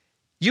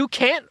 you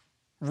can't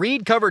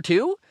read cover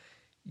 2?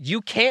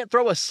 You can't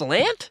throw a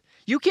slant?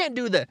 You can't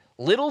do the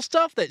little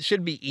stuff that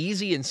should be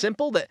easy and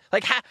simple?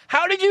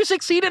 How did you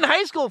succeed in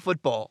high school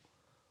football?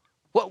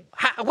 What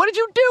did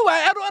you do?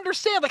 I don't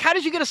understand. Like, how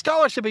did you get a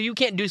scholarship if you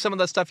can't do some of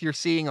the stuff you're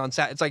seeing on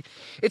Sat? It's like,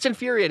 it's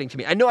infuriating to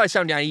me. I know I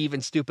sound naive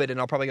and stupid, and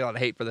I'll probably get a lot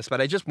of hate for this, but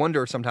I just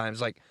wonder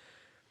sometimes, like,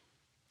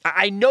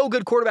 I know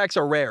good quarterbacks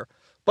are rare,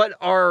 but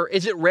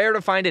is it rare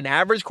to find an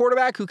average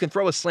quarterback who can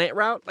throw a slant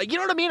route? Like, you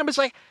know what I mean? I'm just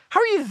like,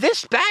 how are you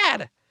this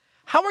bad?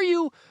 How are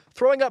you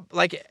throwing up,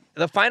 like,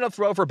 the final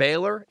throw for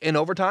Baylor in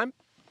overtime?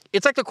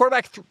 It's like the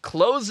quarterback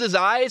closed his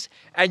eyes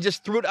and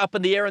just threw it up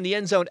in the air in the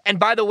end zone. And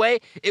by the way,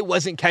 it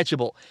wasn't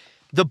catchable.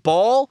 The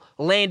ball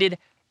landed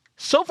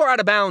so far out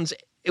of bounds,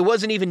 it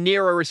wasn't even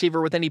near a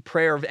receiver with any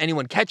prayer of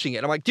anyone catching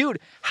it. I'm like, dude,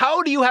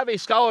 how do you have a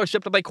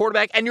scholarship to play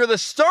quarterback and you're the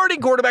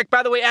starting quarterback,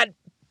 by the way, at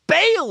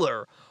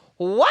Baylor?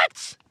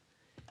 What?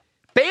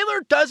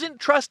 Baylor doesn't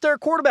trust their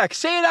quarterback.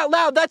 Say it out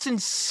loud. That's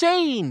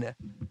insane.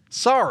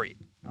 Sorry,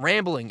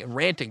 rambling and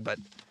ranting, but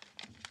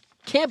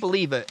can't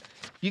believe it.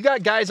 You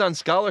got guys on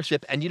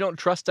scholarship and you don't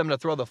trust them to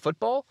throw the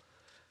football?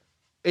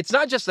 It's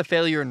not just a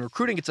failure in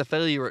recruiting, it's a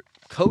failure at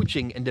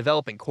coaching and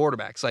developing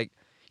quarterbacks. Like,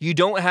 you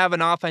don't have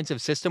an offensive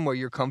system where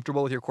you're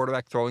comfortable with your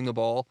quarterback throwing the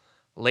ball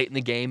late in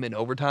the game in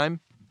overtime.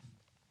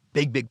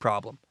 Big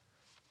problem.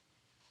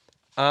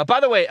 By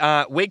the way,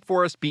 Wake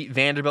Forest beat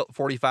Vanderbilt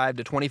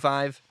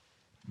 45-25.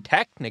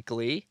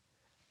 Technically,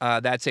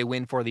 that's a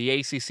win for the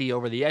ACC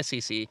over the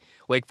SEC.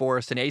 Wake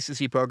Forest, an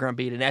ACC program,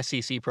 beat an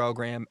SEC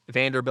program.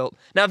 Vanderbilt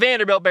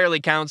barely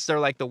counts. They're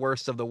like the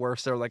worst of the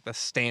worst. They're like the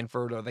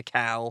Stanford or the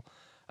Cal,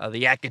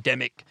 the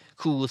academic,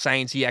 cool,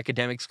 sciencey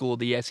academic school of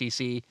the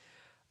SEC.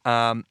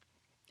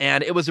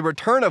 And it was a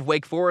return of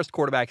Wake Forest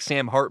quarterback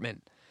Sam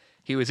Hartman.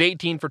 He was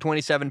 18 for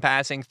 27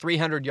 passing,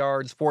 300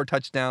 yards, 4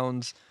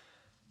 touchdowns.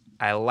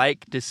 I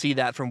like to see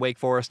that from Wake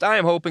Forest. I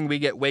am hoping we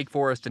get Wake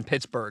Forest and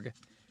Pittsburgh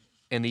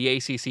in the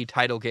ACC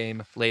title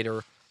game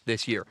later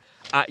this year.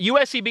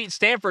 USC beat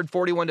Stanford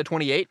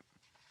 41-28.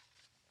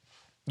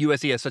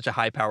 USC has such a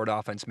high-powered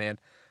offense, man.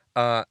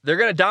 They're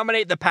going to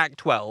dominate the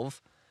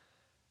Pac-12,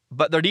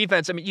 but their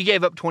defense, I mean, you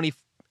gave up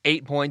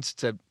 28 points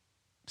to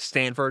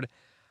Stanford.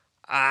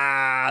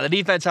 The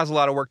defense has a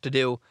lot of work to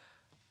do.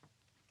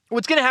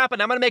 What's going to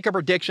happen, I'm going to make a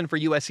prediction for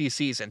USC's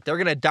season. They're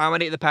going to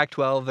dominate the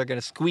Pac-12. They're going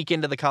to squeak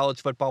into the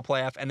college football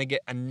playoff, and they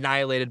get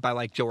annihilated by,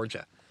 like,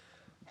 Georgia.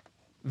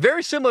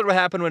 Very similar to what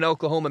happened when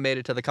Oklahoma made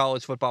it to the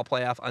college football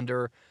playoff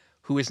under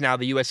who is now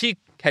the USC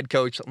head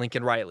coach,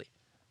 Lincoln Riley.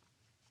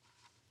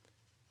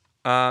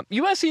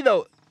 USC,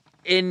 though,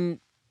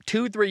 in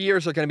 2-3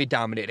 years are going to be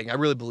dominating. I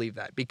really believe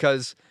that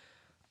because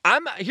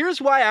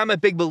Here's why I'm a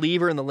big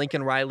believer in the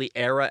Lincoln Riley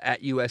era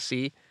at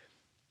USC.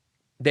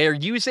 They're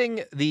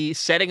using the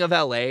setting of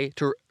LA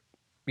to,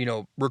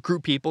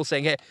 recruit people,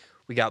 saying, hey,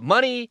 we got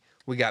money,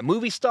 we got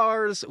movie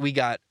stars, we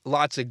got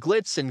lots of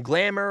glitz and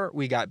glamour,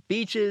 we got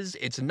beaches,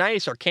 it's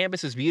nice, our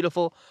campus is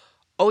beautiful.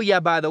 Oh yeah,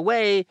 by the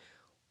way,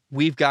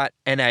 we've got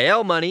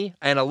NIL money,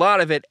 and a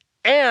lot of it,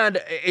 and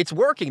it's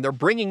working. They're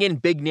bringing in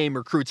big name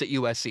recruits at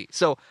USC.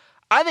 So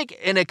I think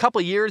in a couple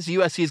of years,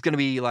 USC is going to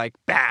be like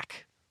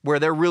back where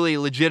they're really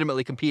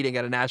legitimately competing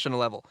at a national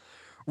level.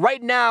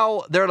 Right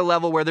now, they're at a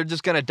level where they're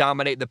just going to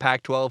dominate the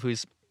Pac-12,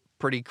 who's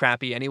pretty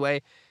crappy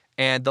anyway,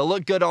 and they'll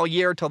look good all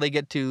year until they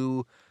get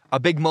to a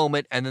big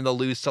moment, and then they'll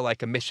lose to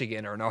like a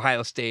Michigan or an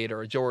Ohio State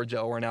or a Georgia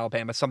or an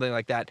Alabama, something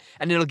like that,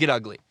 and it'll get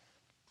ugly.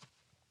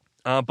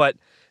 But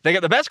they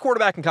got the best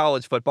quarterback in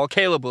college football,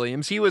 Caleb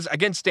Williams. He was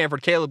against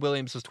Stanford. Caleb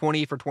Williams was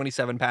 20 for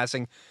 27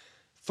 passing,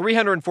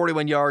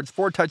 341 yards,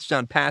 4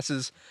 touchdown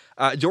passes.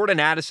 Jordan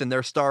Addison,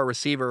 their star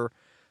receiver,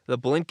 the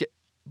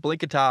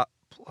Blinkata,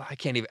 I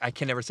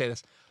can never say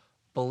this.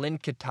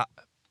 Blinkata,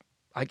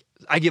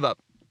 I give up.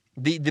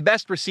 The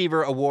best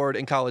receiver award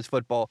in college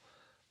football.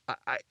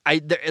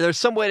 There's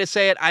some way to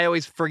say it. I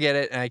always forget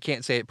it, and I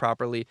can't say it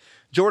properly.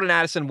 Jordan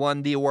Addison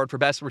won the award for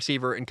best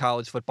receiver in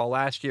college football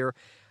last year.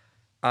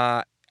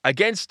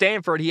 Against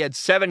Stanford, he had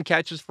 7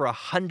 catches for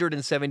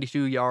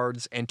 172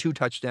 yards and 2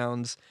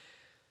 touchdowns.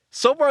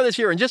 So far this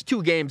year, in just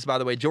 2 games, by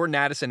the way, Jordan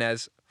Addison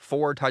has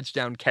 4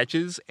 touchdown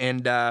catches,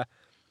 and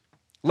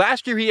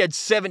last year he had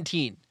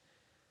 17,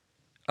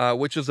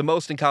 which was the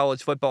most in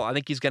college football. I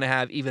think he's going to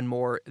have even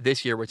more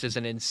this year, which is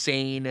an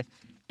insane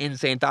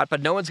thought,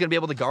 but no one's going to be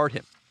able to guard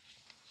him.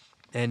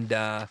 And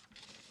I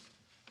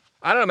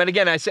don't know, man.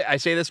 Again, I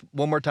say this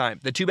one more time.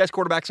 The 2 best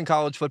quarterbacks in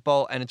college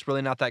football, and it's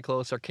really not that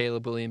close, are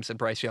Caleb Williams and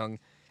Bryce Young.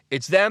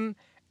 It's them,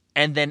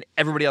 and then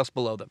everybody else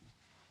below them.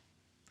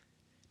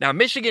 Now,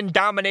 Michigan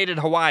dominated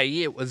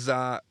Hawaii. It was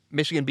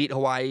Michigan beat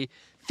Hawaii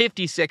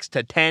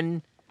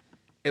 56-10.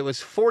 It was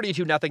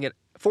 42-0 at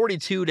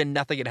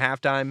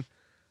halftime.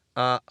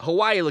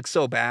 Hawaii looked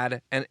so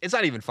bad, and it's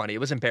not even funny. It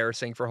was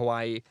embarrassing for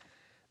Hawaii.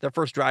 Their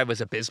first drive was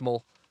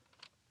abysmal.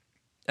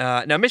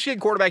 Now,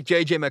 Michigan quarterback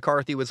J.J.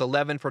 McCarthy was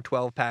 11 for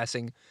 12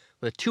 passing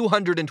with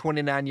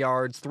 229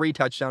 yards, 3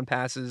 touchdown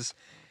passes.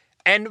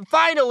 And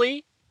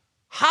finally,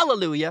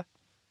 hallelujah,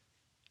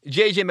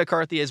 J.J.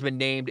 McCarthy has been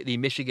named the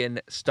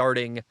Michigan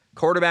starting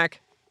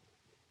quarterback.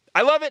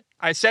 I love it.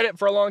 I said it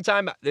for a long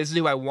time. This is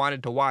who I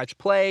wanted to watch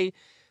play.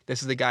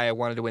 This is the guy I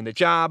wanted to win the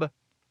job.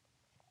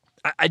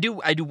 I do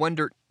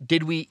wonder,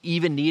 did we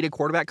even need a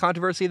quarterback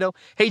controversy, though?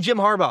 Hey, Jim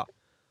Harbaugh,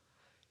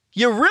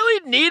 you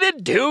really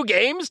needed 2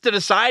 games to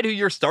decide who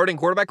your starting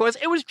quarterback was?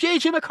 It was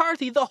J.J.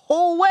 McCarthy the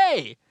whole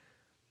way.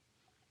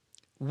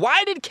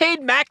 Why did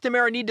Cade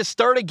McNamara need to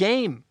start a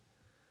game?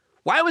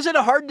 Why was it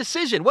a hard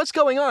decision? What's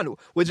going on?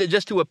 Was it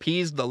just to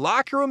appease the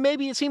locker room?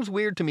 Maybe it seems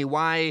weird to me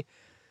why.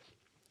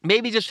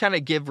 Maybe just trying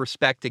to give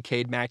respect to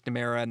Cade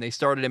McNamara, and they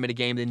started him in a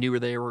game they knew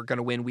they were going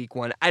to win week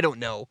 1. I don't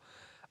know.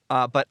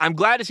 But I'm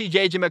glad to see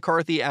J.J.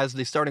 McCarthy as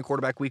the starting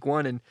quarterback week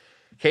 1, and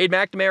Cade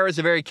McNamara is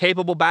a very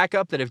capable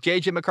backup that if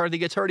J.J. McCarthy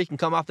gets hurt, he can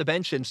come off the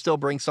bench and still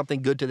bring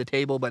something good to the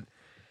table. But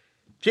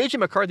J.J.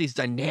 McCarthy's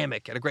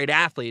dynamic and a great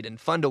athlete and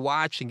fun to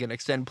watch and can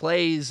extend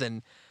plays,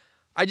 and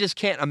I just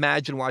can't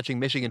imagine watching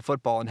Michigan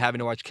football and having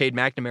to watch Cade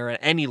McNamara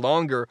any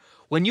longer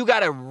when you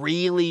got a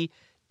really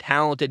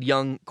talented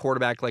young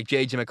quarterback like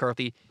J.J.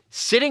 McCarthy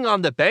sitting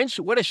on the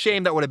bench. What a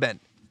shame that would have been.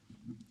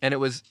 And he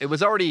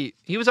was already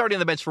on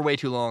the bench for way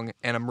too long,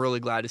 and I'm really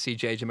glad to see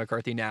J.J.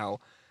 McCarthy now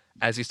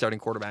as the starting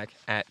quarterback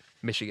at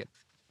Michigan.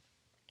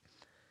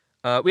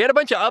 We had a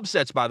bunch of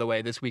upsets, by the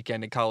way, this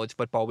weekend in college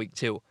football week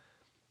 2.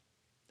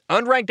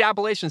 Unranked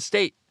Appalachian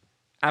State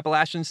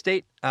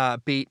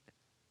beat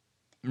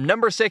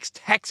number 6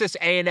 Texas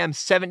A&M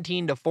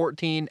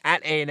 17-14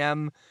 at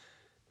A&M.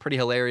 Pretty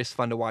hilarious,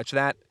 fun to watch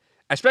that.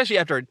 Especially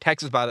after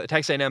Texas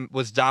A&M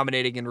was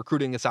dominating and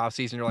recruiting this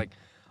offseason. You're like,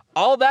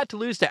 all that to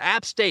lose to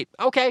App State.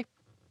 Okay.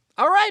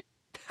 All right.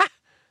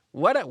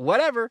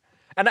 Whatever.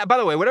 And by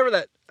the way,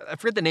 I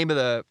forget the name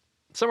of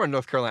somewhere in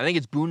North Carolina. I think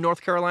it's Boone,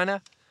 North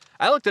Carolina.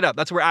 I looked it up.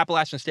 That's where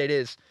Appalachian State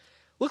is.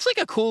 Looks like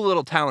a cool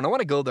little town. I want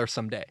to go there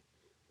someday.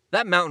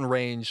 That mountain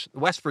range,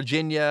 West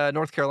Virginia,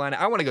 North Carolina.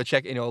 I want to go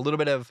check, a little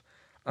bit of,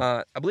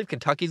 I believe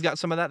Kentucky's got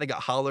some of that. They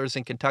got hollers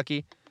in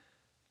Kentucky.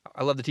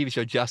 I love the TV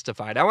show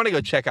Justified. I want to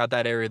go check out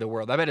that area of the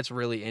world. I bet it's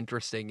really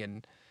interesting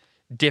and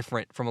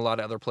different from a lot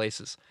of other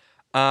places.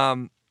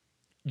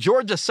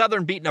 Georgia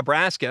Southern beat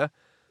Nebraska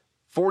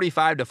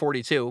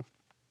 45-42.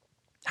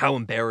 How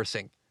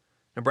embarrassing.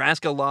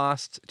 Nebraska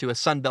lost to a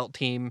Sun Belt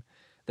team.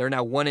 They're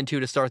now 1-2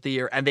 to start the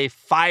year, and they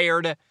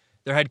fired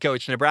their head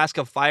coach.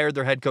 Nebraska fired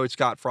their head coach,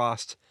 Scott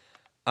Frost.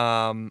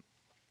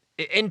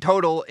 In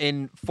total,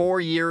 in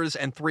 4 years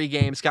and 3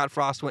 games, Scott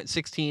Frost went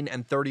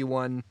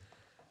 16-31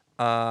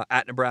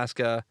 at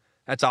Nebraska.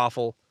 That's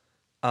awful.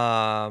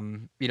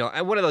 And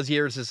one of those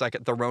years is like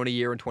the Rona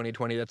year in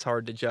 2020. That's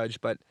hard to judge,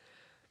 but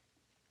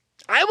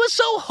I was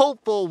so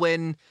hopeful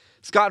when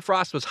Scott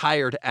Frost was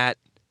hired at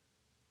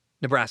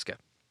Nebraska.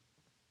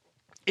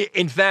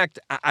 In fact,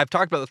 I've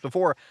talked about this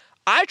before.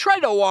 I tried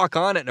to walk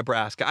on at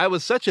Nebraska. I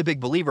was such a big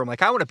believer. I'm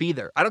like, I want to be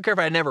there. I don't care if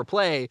I never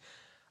play.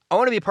 I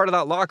want to be part of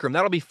that locker room.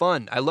 That'll be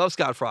fun. I love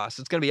Scott Frost.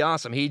 It's going to be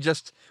awesome. When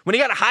he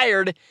got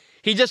hired,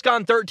 he just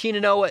gone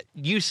 13-0 at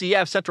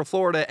UCF, Central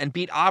Florida, and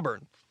beat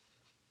Auburn.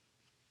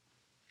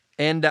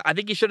 And I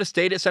think he should have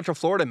stayed at Central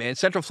Florida, man.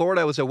 Central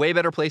Florida was a way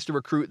better place to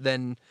recruit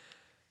than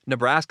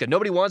Nebraska.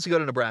 Nobody wants to go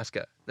to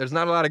Nebraska. There's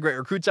not a lot of great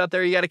recruits out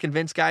there. You got to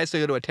convince guys to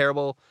go to a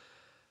terrible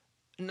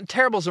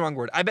is the wrong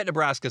word. I bet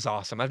Nebraska's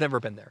awesome. I've never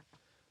been there.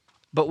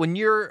 But when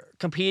you're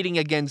competing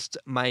against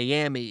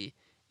Miami,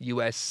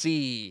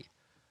 USC,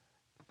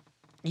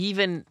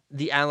 even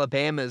the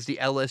Alabamas, the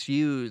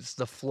LSUs,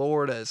 the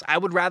Floridas, I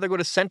would rather go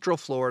to Central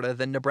Florida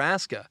than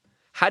Nebraska.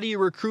 How do you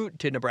recruit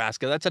to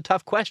Nebraska? That's a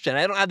tough question.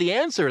 I don't have the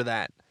answer to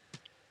that.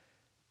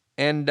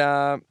 And,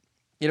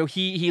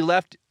 he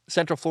left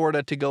Central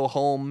Florida to go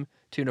home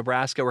to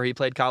Nebraska where he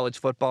played college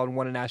football and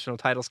won a national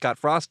title. Scott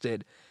Frost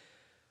did.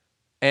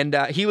 And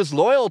he was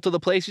loyal to the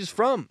place he's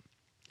from.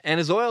 And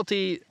his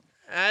loyalty,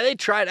 they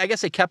tried. I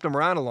guess they kept him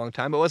around a long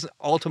time, but it wasn't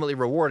ultimately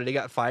rewarded. He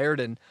got fired.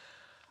 And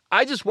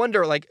I just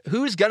wonder,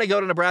 who's going to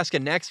go to Nebraska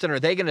next, and are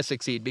they going to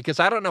succeed? Because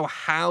I don't know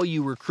how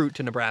you recruit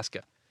to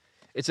Nebraska.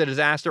 It's a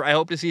disaster. I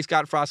hope to see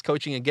Scott Frost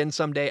coaching again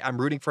someday. I'm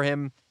rooting for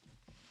him.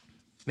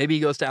 Maybe he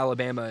goes to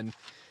Alabama and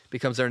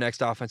becomes their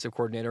next offensive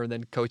coordinator and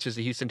then coaches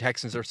the Houston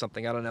Texans or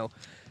something. I don't know.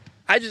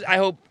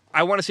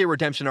 I want to see a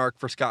redemption arc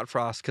for Scott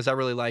Frost because I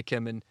really like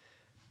him, and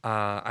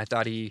I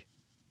thought he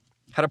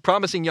had a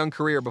promising young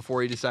career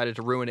before he decided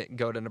to ruin it and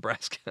go to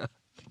Nebraska.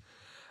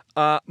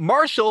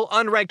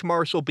 Unranked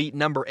Marshall beat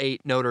number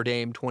 8 Notre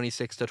Dame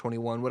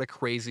 26-21. What a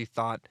crazy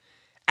thought.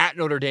 At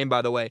Notre Dame,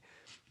 by the way.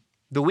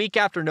 The week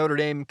after Notre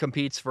Dame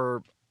competes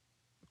for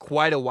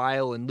quite a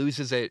while and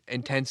loses an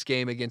intense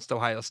game against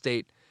Ohio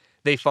State,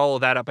 they follow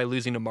that up by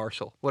losing to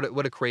Marshall.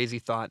 What a crazy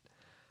thought.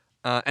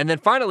 And then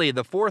finally,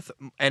 the fourth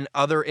and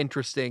other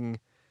interesting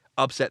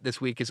upset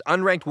this week is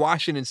unranked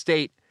Washington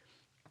State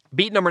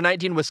beat number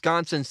 19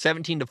 Wisconsin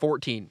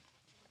 17-14.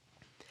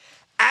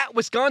 At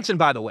Wisconsin,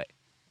 by the way.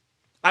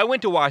 I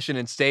went to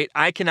Washington State.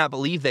 I cannot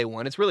believe they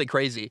won. It's really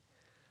crazy.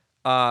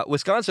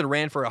 Wisconsin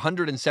ran for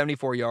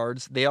 174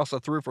 yards. They also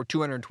threw for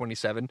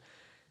 227.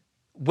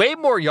 Way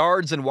more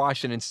yards than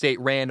Washington State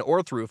ran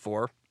or threw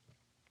for.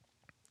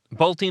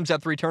 Both teams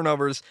had 3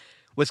 turnovers.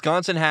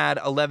 Wisconsin had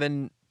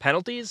 11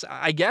 penalties.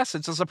 I guess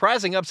it's a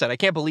surprising upset. I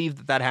can't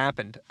believe that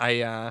happened.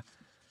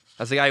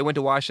 As the guy who went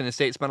to Washington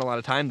State, spent a lot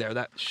of time there.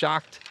 That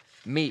shocked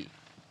me.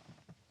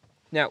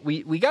 Now,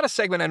 we got a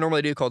segment I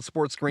normally do called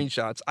Sports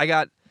Screenshots. I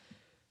got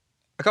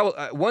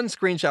one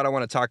screenshot I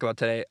want to talk about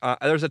today.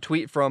 There's a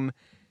tweet from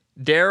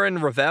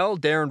Darren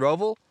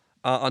Rovell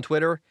on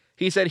Twitter.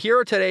 He said, here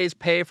are today's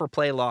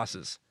pay-for-play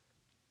losses.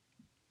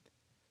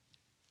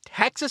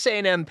 Texas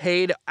A&M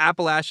paid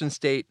Appalachian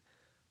State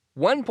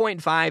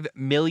 $1.5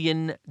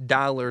 million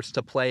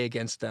to play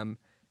against them.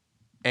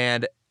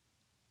 And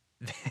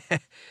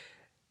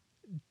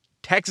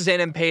Texas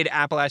A&M paid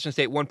Appalachian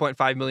State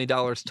 $1.5 million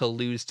to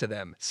lose to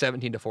them,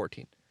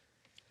 17-14.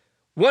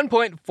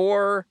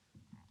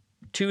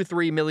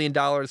 $1.423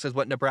 million is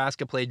what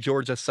Nebraska paid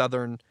Georgia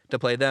Southern to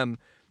play them.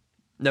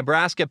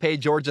 Nebraska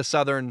paid Georgia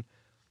Southern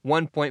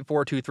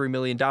 $1.423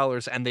 million,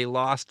 and they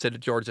lost to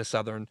Georgia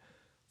Southern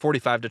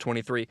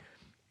 45-23.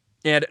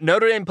 And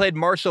Notre Dame played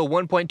Marshall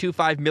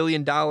 $1.25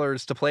 million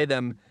to play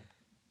them,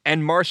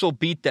 and Marshall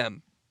beat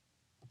them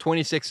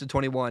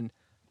 26-21.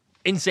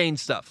 Insane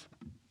stuff.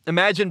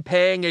 Imagine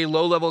paying a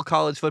low-level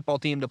college football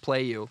team to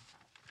play you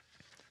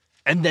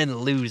and then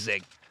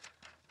losing.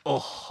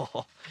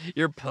 Oh,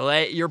 you're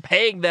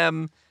paying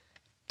them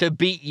to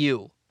beat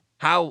you.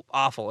 How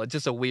awful. It's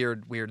just a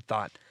weird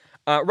thought.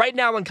 Right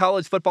now in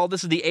college football,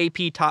 this is the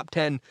AP Top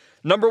 10.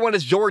 Number 1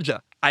 is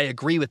Georgia. I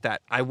agree with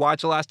that. I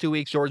watched the last 2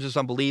 weeks. Georgia's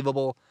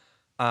unbelievable.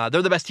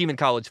 They're the best team in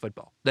college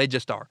football. They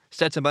just are.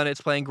 Stetson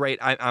Bennett's playing great.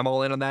 I'm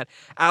all in on that.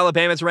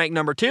 Alabama's ranked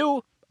number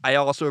 2. I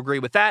also agree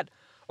with that.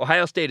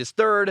 Ohio State is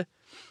 3rd.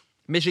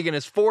 Michigan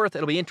is 4th.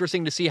 It'll be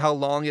interesting to see how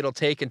long it'll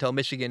take until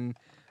Michigan...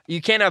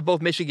 You can't have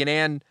both Michigan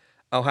and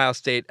Ohio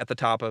State at the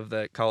top of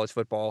the college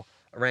football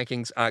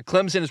rankings.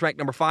 Clemson is ranked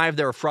number 5.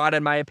 They're a fraud,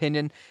 in my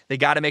opinion. They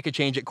got to make a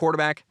change at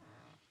quarterback.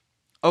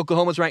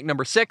 Oklahoma's ranked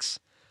number 6.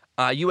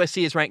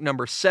 USC is ranked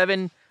number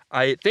 7.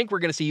 I think we're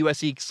going to see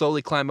USC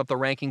slowly climb up the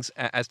rankings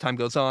as time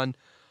goes on.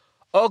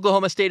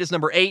 Oklahoma State is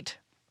number 8.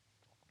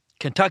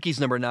 Kentucky's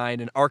number 9.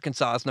 And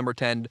Arkansas is number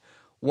 10.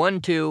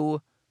 1,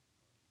 2,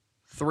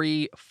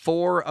 3,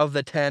 4 of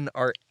the 10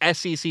 are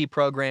SEC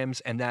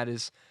programs, and that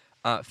is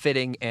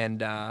fitting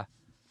and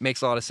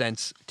makes a lot of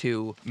sense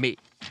to me.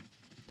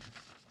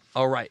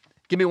 All right.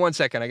 Give me 1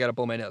 second. I got to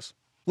blow my nose.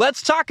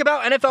 Let's talk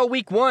about NFL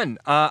Week 1.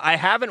 I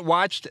haven't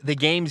watched the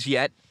games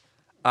yet.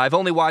 I've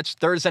only watched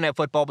Thursday Night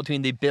Football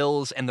between the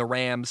Bills and the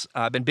Rams.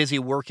 I've been busy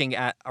working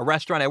at a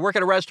restaurant. I work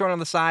at a restaurant on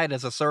the side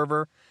as a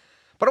server.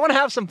 But I want to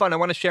have some fun. I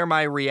want to share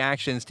my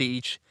reactions to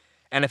each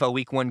NFL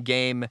Week 1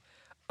 game.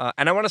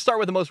 And I want to start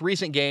with the most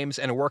recent games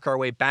and work our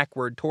way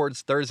backward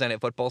towards Thursday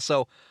Night Football.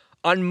 So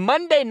on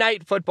Monday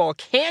Night Football,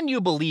 can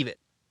you believe it?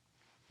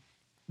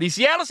 The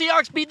Seattle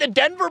Seahawks beat the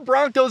Denver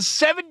Broncos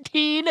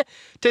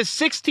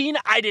 17-16.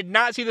 I did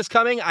not see this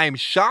coming. I am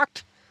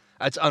shocked.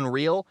 That's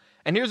unreal.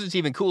 And here's what's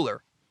even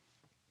cooler.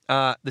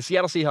 The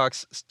Seattle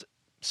Seahawks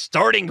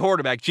starting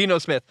quarterback, Geno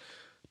Smith,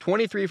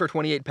 23 for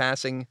 28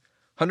 passing,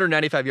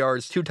 195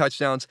 yards, 2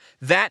 touchdowns.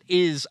 That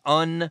is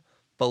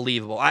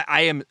unbelievable.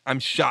 I'm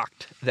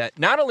shocked that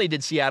not only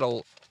did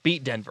Seattle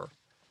beat Denver,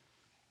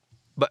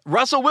 but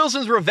Russell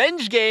Wilson's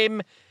revenge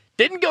game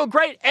didn't go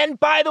great. And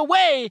by the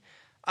way,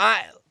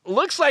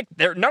 looks like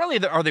they're not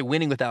only are they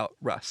winning without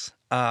Russ.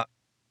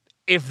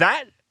 If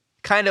that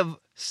kind of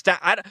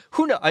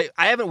who knows? I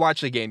haven't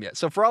watched the game yet.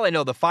 So for all I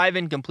know, the 5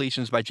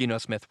 incompletions by Geno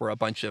Smith were a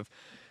bunch of,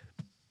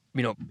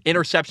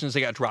 interceptions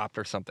that got dropped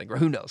or something, or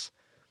who knows.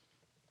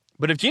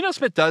 But if Geno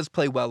Smith does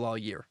play well all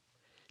year,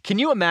 can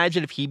you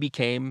imagine if he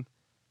became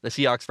the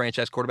Seahawks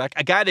franchise quarterback?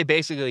 A guy they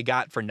basically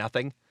got for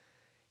nothing.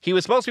 He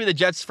was supposed to be the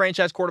Jets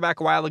franchise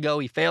quarterback a while ago.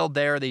 He failed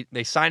there.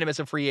 They signed him as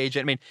a free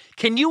agent. I mean,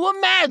 can you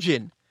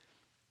imagine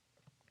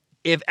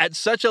if at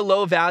such a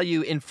low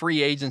value in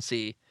free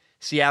agency,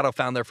 Seattle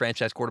found their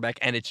franchise quarterback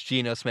and it's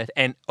Geno Smith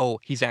and,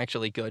 he's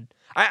actually good.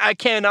 I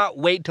cannot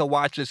wait to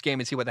watch this game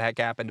and see what the heck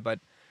happened, but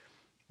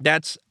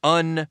that's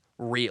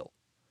unreal.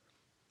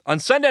 On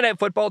Sunday Night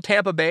Football,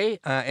 Tampa Bay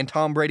and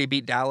Tom Brady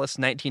beat Dallas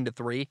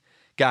 19-3.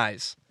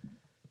 Guys,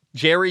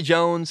 Jerry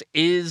Jones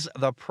is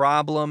the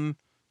problem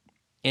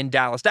in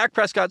Dallas. Dak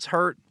Prescott's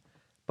hurt,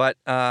 but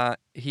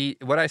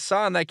what I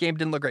saw in that game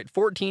didn't look great.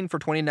 14 for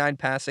 29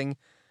 passing,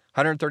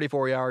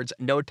 134 yards,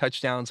 no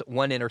touchdowns,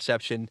 1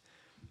 interception.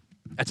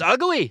 That's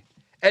ugly.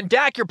 And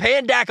Dak, you're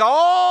paying Dak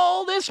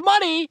all this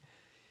money.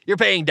 You're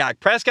paying Dak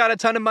Prescott a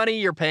ton of money.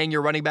 You're paying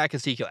your running back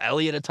Ezekiel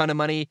Elliott a ton of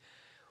money.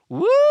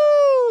 Woo!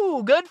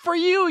 Good for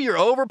you. You're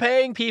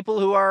overpaying people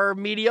who are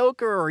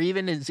mediocre, or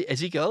even in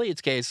Ezekiel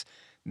Elliott's case,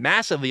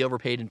 massively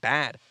overpaid and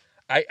bad.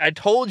 I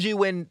told you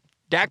when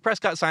Dak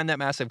Prescott signed that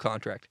massive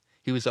contract,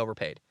 he was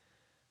overpaid.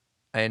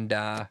 And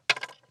I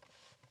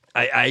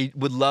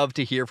would love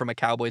to hear from a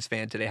Cowboys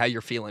fan today how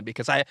you're feeling,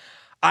 because I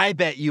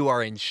bet you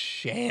are in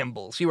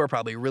shambles. You are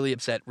probably really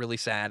upset, really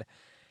sad.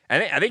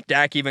 I think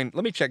Dak even,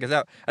 let me check this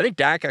out. I think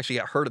Dak actually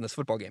got hurt in this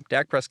football game.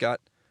 Dak Prescott,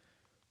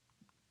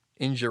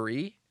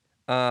 injury,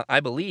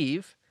 I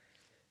believe.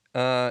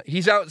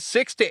 He's out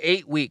 6 to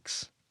 8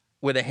 weeks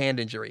with a hand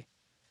injury.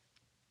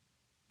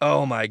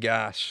 Oh my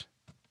gosh.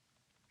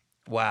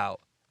 Wow.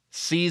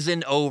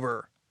 Season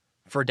over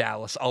for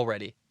Dallas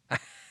already.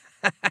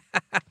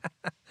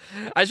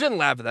 I shouldn't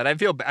laugh at that. I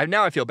feel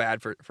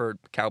bad for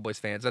Cowboys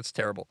fans. That's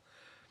terrible.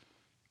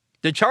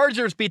 The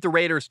Chargers beat the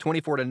Raiders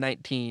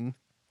 24-19.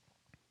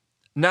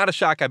 Not a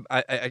shock.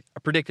 I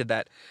predicted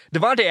that.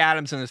 Devontae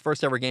Adams in his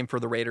first ever game for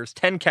the Raiders,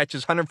 10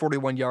 catches,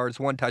 141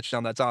 yards, 1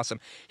 touchdown. That's awesome.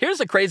 Here's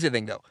the crazy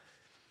thing, though.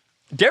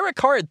 Derek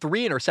Carr had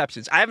 3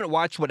 interceptions. I haven't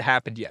watched what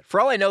happened yet.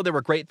 For all I know, there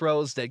were great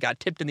throws that got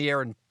tipped in the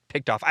air and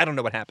picked off. I don't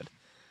know what happened.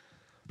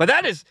 But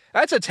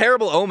that's a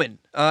terrible omen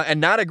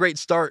and not a great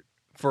start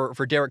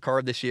for Derek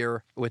Carr this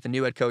year with the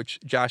new head coach,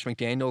 Josh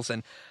McDaniels.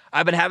 And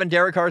I've been having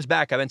Derek Carr's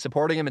back. I've been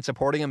supporting him and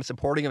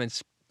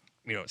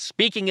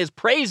speaking his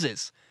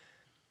praises.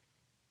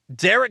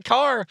 Derek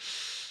Carr,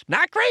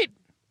 not great.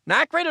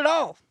 Not great at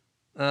all.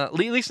 At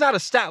least not a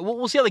stat.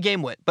 We'll see how the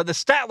game went. But the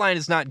stat line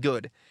is not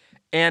good.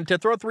 And to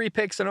throw 3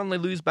 picks and only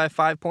lose by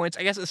 5 points,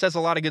 I guess it says a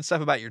lot of good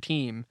stuff about your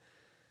team.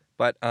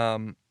 But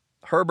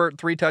Herbert,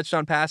 3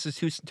 touchdown passes,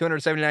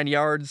 279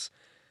 yards.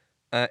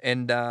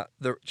 And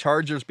the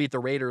Chargers beat the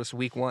Raiders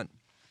week 1.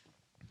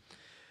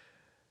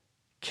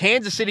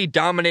 Kansas City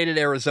dominated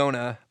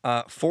Arizona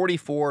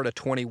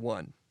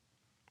 44-21.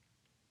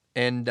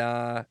 And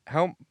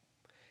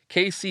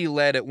KC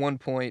led at one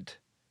point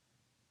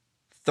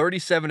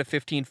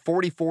 37-15,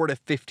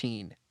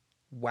 44-15.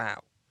 Wow.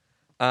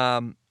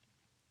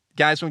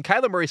 Guys, when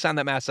Kyler Murray signed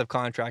that massive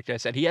contract, I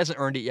said he hasn't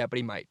earned it yet, but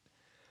he might.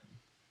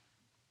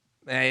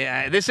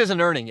 This isn't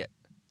earning it.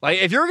 Like,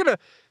 if you're going to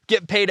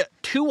get paid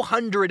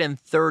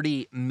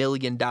 $230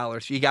 million,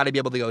 you got to be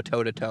able to go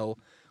toe-to-toe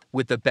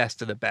with the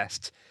best of the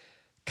best.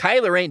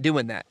 Kyler ain't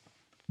doing that.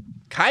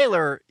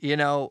 Kyler,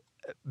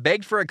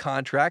 begged for a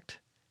contract,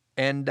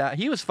 and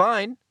he was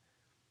fine.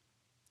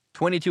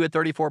 22 at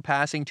 34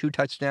 passing, 2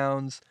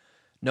 touchdowns,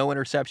 no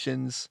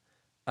interceptions.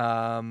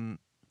 But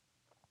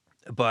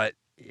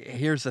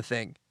here's the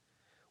thing.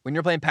 When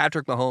you're playing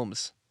Patrick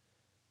Mahomes,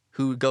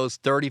 who goes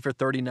 30 for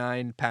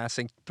 39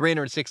 passing,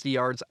 360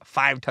 yards,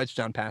 5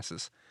 touchdown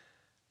passes.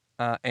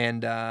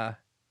 And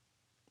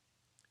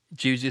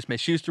Juju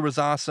Smith-Schuster was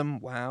awesome.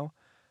 Wow.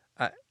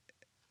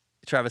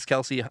 Travis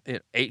Kelce,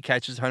 8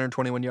 catches,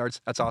 121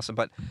 yards. That's awesome.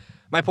 But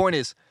my point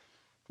is,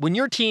 when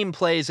your team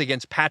plays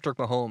against Patrick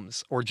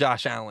Mahomes or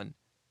Josh Allen,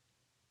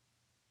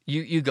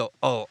 you go,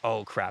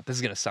 oh crap, this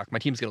is going to suck. My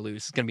team's going to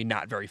lose. It's going to be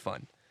not very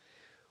fun.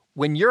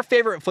 When your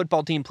favorite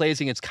football team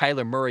plays against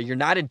Kyler Murray, you're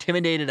not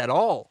intimidated at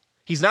all.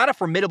 He's not a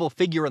formidable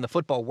figure in the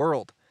football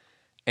world.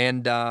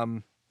 And,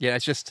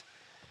 it's just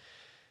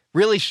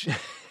really,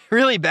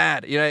 really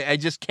bad. I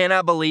just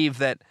cannot believe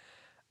that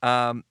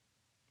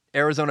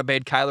Arizona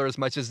paid Kyler as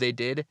much as they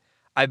did.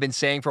 I've been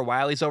saying for a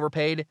while he's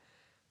overpaid.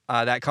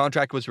 That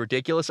contract was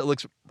ridiculous. It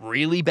looks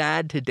really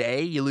bad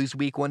today. You lose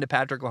week 1 to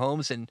Patrick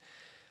Mahomes, and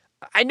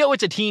I know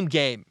it's a team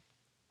game,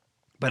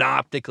 but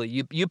optically,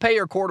 you pay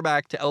your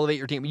quarterback to elevate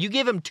your team. You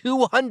give him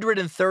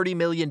 $230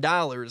 million.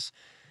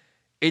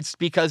 It's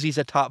because he's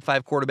a top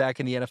 5 quarterback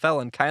in the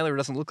NFL, and Kyler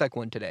doesn't look like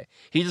one today.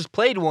 He just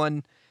played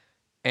one,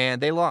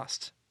 and they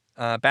lost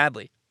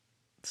badly.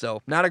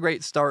 So not a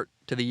great start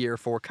to the year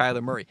for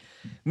Kyler Murray.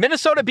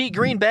 Minnesota beat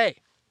Green Bay.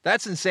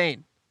 That's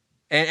insane.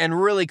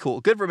 And really cool.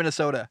 Good for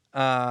Minnesota.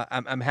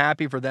 I'm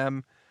happy for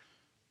them.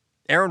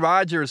 Aaron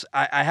Rodgers,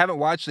 I haven't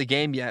watched the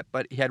game yet,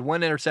 but he had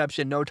 1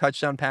 interception, no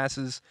touchdown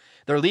passes.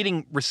 Their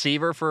leading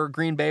receiver for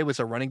Green Bay was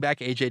a running back,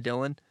 A.J.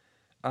 Dillon.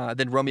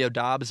 Then Romeo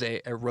Doubs,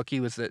 a rookie,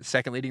 was the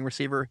second leading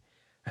receiver.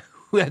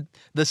 Who had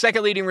the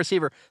second leading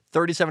receiver,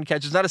 37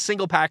 catches. Not a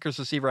single Packers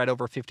receiver had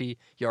over 50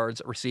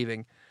 yards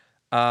receiving.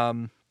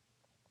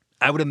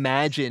 I would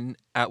imagine,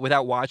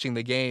 without watching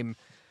the game,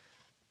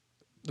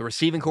 the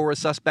receiving core was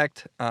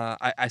suspect.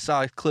 I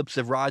saw clips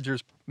of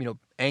Rodgers,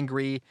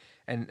 angry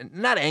and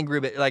not angry,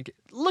 but like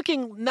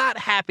looking not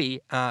happy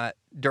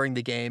during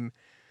the game.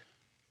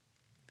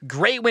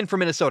 Great win for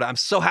Minnesota. I'm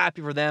so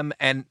happy for them.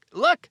 And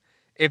look,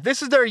 if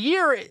this is their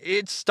year,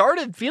 it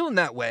started feeling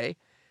that way.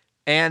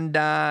 And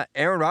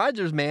Aaron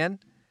Rodgers, man,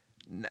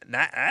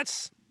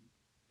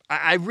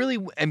 I really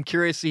am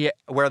curious to see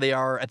where they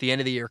are at the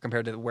end of the year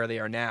compared to where they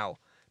are now.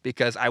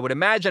 Because I would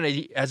imagine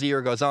as the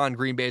year goes on,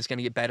 Green Bay is going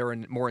to get better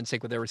and more in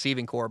sync with their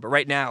receiving core. But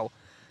right now,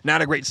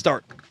 not a great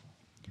start.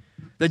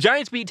 The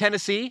Giants beat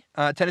Tennessee.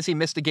 Tennessee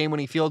missed a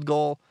game-winning field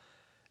goal.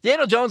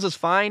 Daniel Jones was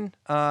fine.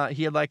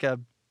 He had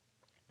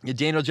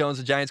Daniel Jones,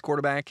 the Giants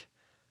quarterback.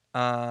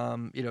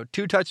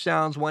 2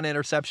 touchdowns, 1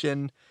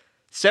 interception,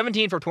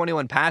 17 for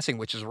 21 passing,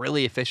 which is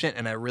really efficient,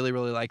 and I really,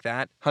 really like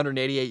that.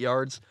 188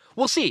 yards.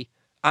 We'll see.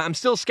 I'm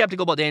still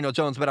skeptical about Daniel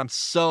Jones, but I'm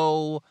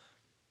so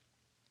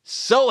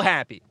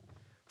happy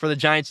for the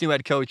Giants' new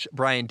head coach,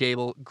 Brian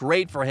Daboll.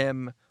 Great for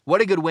him.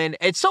 What a good win.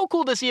 It's so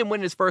cool to see him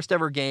win his first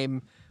ever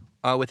game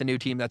with a new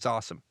team. That's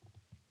awesome.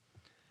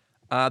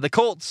 The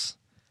Colts,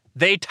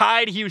 they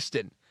tied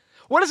Houston.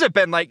 What has it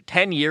been,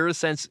 10 years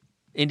since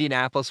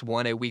Indianapolis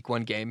won a Week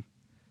 1 game?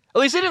 At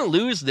least they didn't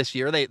lose this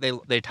year.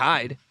 They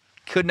tied.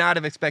 Could not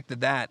have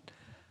expected that.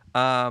 If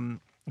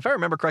I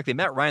remember correctly,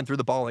 Matt Ryan threw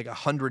the ball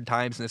 100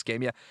 times in this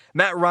game. Yeah,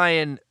 Matt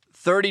Ryan,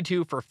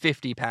 32 for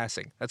 50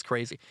 passing. That's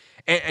crazy.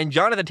 And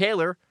Jonathan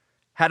Taylor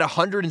had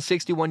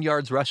 161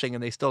 yards rushing,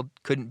 and they still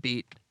couldn't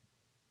beat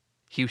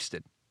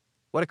Houston.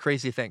 What a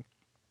crazy thing.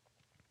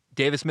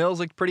 Davis Mills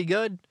looked pretty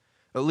good.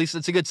 At least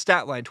it's a good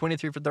stat line.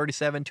 23 for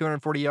 37,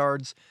 240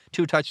 yards,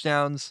 2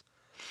 touchdowns.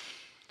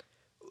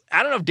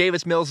 I don't know if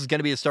Davis Mills is going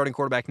to be the starting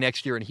quarterback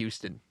next year in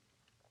Houston.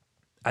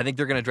 I think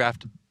they're going to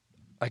draft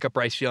a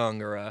Bryce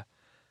Young or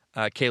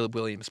a Caleb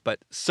Williams. But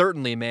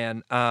certainly,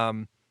 man,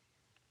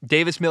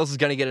 Davis Mills is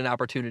going to get an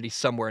opportunity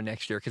somewhere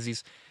next year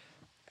because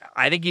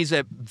I think he's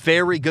a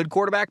very good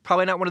quarterback.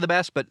 Probably not one of the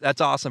best, but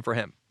that's awesome for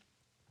him.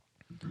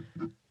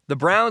 The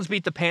Browns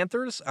beat the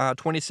Panthers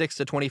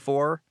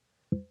 26-24.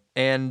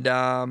 And,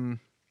 I'm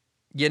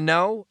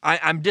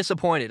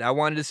disappointed. I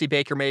wanted to see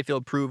Baker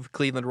Mayfield prove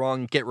Cleveland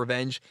wrong, get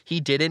revenge. He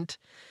didn't.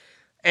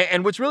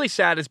 And what's really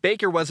sad is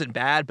Baker wasn't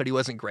bad, but he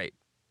wasn't great.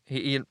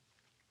 He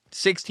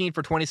 16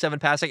 for 27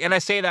 passing. And I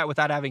say that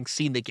without having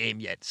seen the game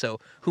yet, so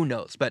who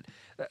knows. But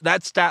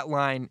that stat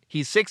line,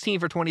 he's 16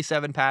 for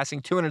 27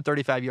 passing,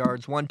 235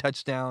 yards, 1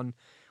 touchdown,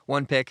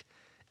 1 pick.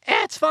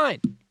 It's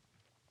fine.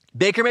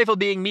 Baker Mayfield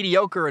being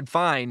mediocre and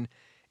fine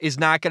is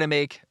not going to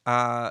make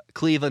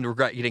Cleveland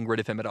regret getting rid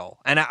of him at all.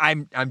 And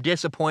I'm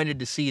disappointed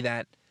to see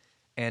that,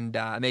 and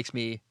it makes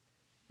me...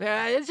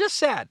 it's just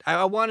sad.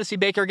 I want to see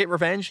Baker get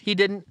revenge. He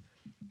didn't.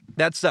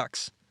 That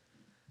sucks.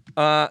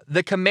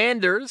 The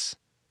Commanders,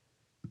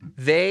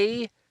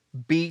 they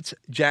beat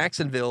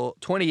Jacksonville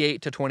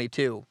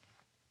 28-22.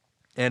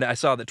 And I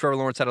saw that Trevor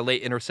Lawrence had a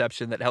late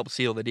interception that helped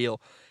seal the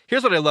deal.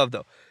 Here's what I love,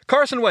 though.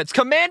 Carson Wentz,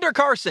 Commander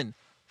Carson,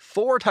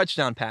 4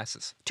 touchdown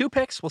passes. 2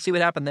 picks. We'll see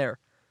what happened there.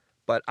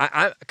 But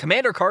I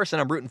Commander Carson,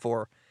 I'm rooting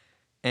for.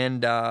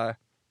 And Jahan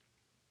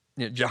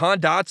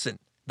Dotson,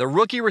 the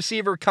rookie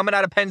receiver coming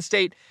out of Penn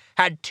State,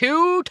 had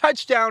 2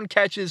 touchdown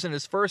catches in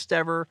his first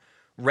ever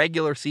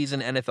regular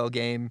season NFL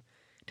game.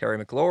 Terry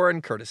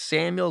McLaurin, Curtis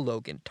Samuel,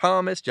 Logan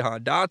Thomas,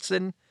 Jahan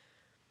Dotson.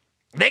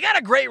 They got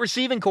a great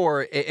receiving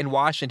core in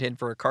Washington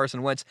for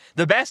Carson Wentz.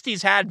 The best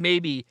he's had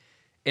maybe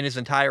in his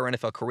entire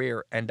NFL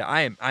career. And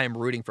I am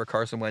rooting for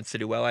Carson Wentz to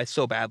do well. I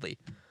so badly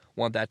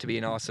want that to be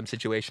an awesome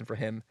situation for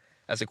him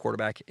as a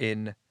quarterback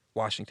in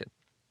Washington.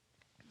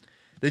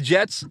 The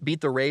Jets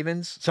beat the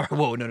Ravens. Sorry,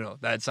 no,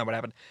 that's not what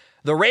happened.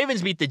 The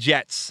Ravens beat the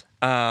Jets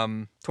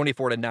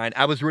 24-9.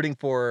 I was rooting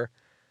for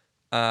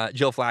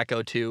Joe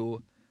Flacco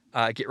to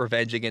get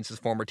revenge against his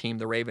former team,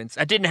 the Ravens.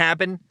 That didn't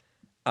happen.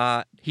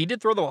 He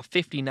did throw the ball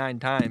 59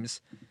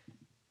 times.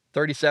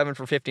 37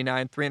 for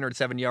 59,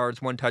 307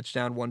 yards, 1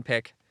 touchdown, 1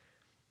 pick.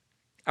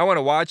 I want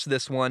to watch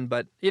this one,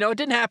 but, it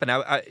didn't happen.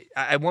 I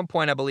at one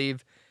point, I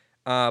believe,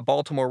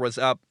 Baltimore was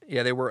up.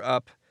 Yeah, they were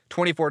up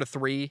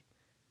 24-3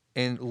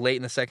 late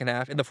in the second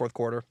half, in the fourth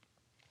quarter.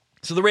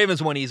 So the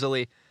Ravens won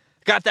easily.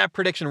 Got that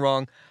prediction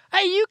wrong.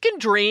 Hey, you can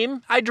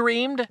dream. I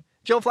dreamed.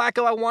 Joe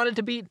Flacco, I wanted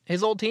to beat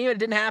his old team. It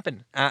didn't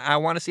happen. I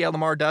want to see how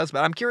Lamar does,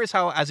 but I'm curious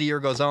how, as the year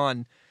goes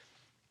on,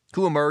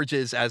 who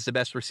emerges as the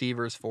best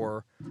receivers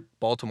for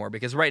Baltimore.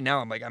 Because right now,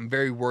 I'm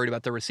very worried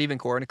about the receiving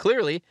core. And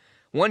clearly,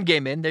 one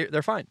game in,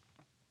 they're fine.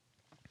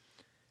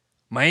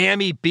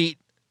 Miami beat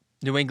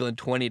New England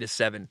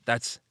 20-7.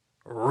 That's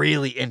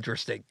really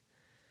interesting.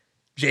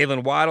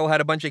 Jalen Waddle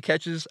had a bunch of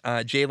catches.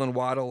 Jalen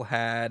Waddle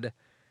had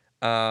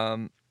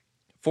 4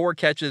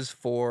 catches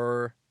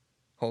for...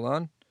 Hold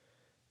on.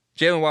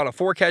 Jalen Waddle,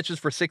 4 catches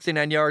for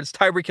 69 yards.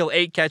 Tyreek Hill,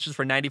 8 catches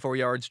for 94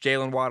 yards.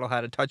 Jalen Waddle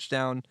had a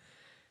touchdown.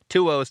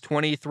 Tua was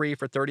 23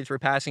 for 33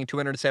 passing,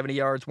 270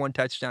 yards, 1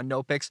 touchdown,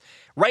 no picks.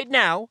 Right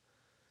now,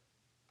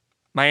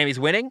 Miami's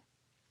winning,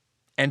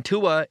 and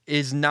Tua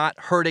is not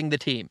hurting the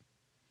team.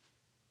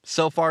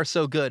 So far,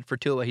 so good for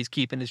Tua. He's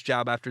keeping his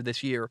job after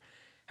this year.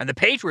 And the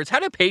Patriots,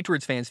 how do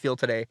Patriots fans feel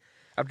today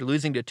after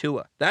losing to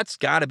Tua? That's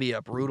got to be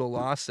a brutal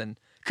loss and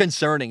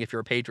concerning if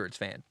you're a Patriots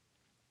fan.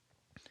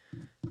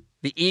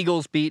 The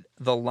Eagles beat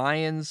the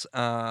Lions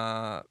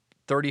 38-35.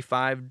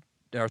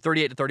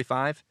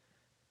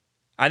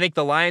 I think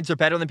the Lions are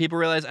better than people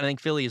realize. I think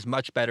Philly is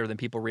much better than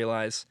people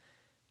realize.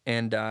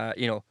 And,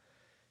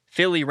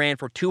 Philly ran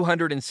for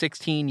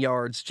 216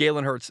 yards.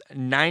 Jalen Hurts,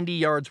 90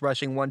 yards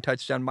rushing, 1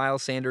 touchdown.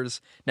 Miles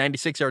Sanders,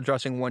 96 yards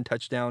rushing, 1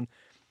 touchdown.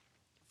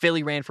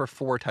 Philly ran for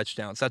 4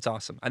 touchdowns. That's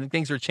awesome. I think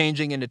things are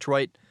changing in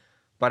Detroit,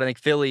 but I think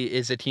Philly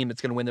is a team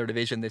that's going to win their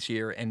division this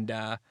year. And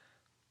I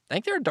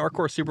think they're a dark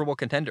horse Super Bowl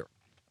contender.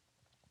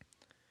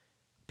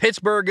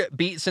 Pittsburgh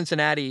beat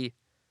Cincinnati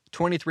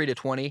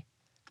 23-20.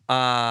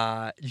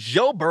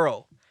 Joe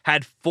Burrow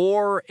had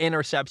 4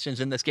 interceptions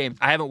in this game.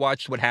 I haven't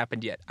watched what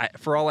happened yet.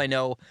 For all I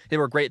know, they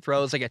were great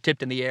throws. They got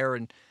tipped in the air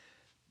and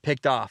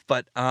picked off.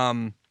 But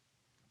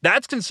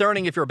that's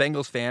concerning if you're a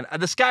Bengals fan.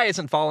 The sky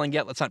isn't falling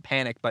yet. Let's not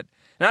panic. But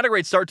not a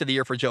great start to the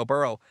year for Joe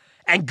Burrow.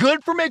 And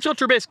good for Mitchell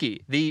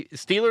Trubisky, the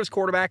Steelers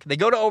quarterback. They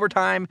go to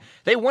overtime.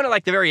 They won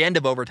at the very end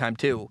of overtime,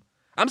 too.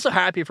 I'm so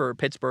happy for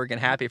Pittsburgh and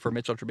happy for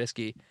Mitchell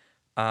Trubisky.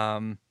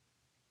 And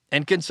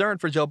concerned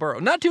for Joe Burrow.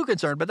 Not too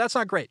concerned, but that's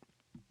not great.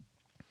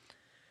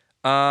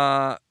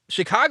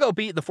 Chicago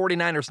beat the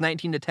 49ers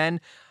 19-10.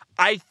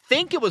 I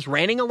think it was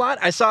raining a lot.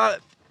 I saw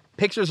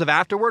pictures of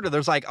afterward, or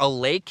there's a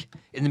lake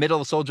in the middle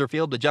of Soldier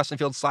Field with Justin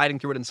Fields sliding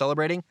through it and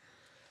celebrating.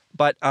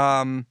 But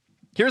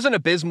here's an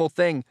abysmal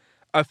thing.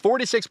 A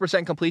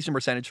 46% completion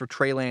percentage for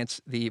Trey Lance,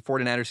 the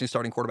 49ers new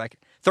starting quarterback.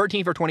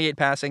 13 for 28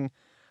 passing,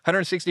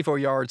 164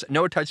 yards,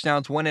 no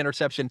touchdowns, 1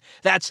 interception.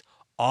 That's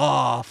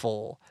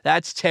awful.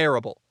 That's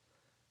terrible.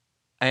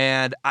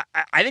 And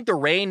I think the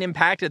rain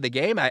impacted the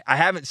game. I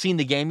haven't seen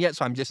the game yet,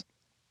 so I'm just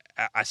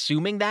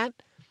assuming that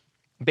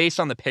based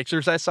on the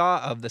pictures I saw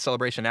of the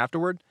celebration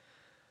afterward.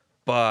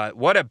 But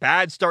what a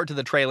bad start to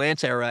the Trey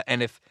Lance era.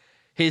 And if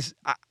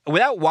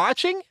without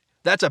watching,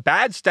 that's a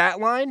bad stat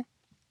line.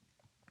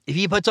 If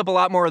he puts up a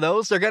lot more of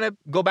those, they're going to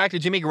go back to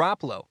Jimmy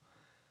Garoppolo.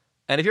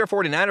 And if you're a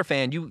 49er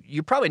fan,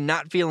 you're probably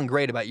not feeling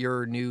great about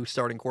your new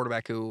starting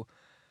quarterback who,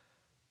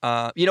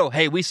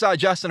 hey, we saw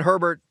Justin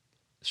Herbert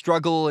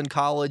struggle in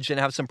college and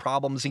have some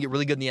problems and get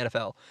really good in the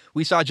NFL.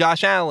 We saw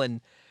Josh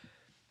Allen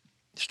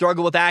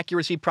struggle with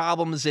accuracy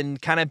problems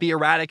and kind of be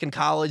erratic in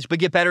college, but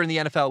get better in the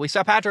NFL. We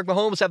saw Patrick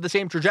Mahomes have the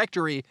same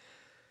trajectory.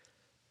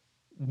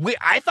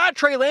 I thought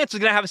Trey Lance was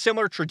going to have a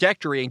similar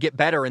trajectory and get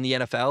better in the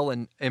NFL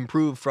and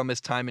improve from his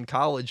time in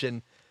college.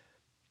 And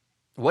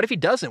what if he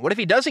doesn't? What if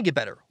he doesn't get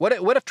better?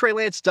 What if Trey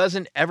Lance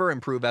doesn't ever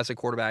improve as a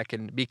quarterback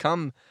and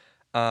become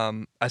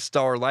a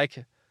star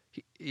live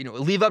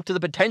up to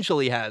the potential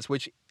he has,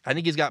 which I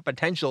think he's got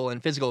potential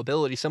and physical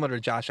ability similar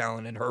to Josh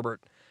Allen and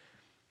Herbert.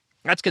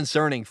 That's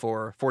concerning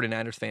for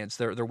 49ers fans,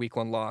 their week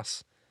 1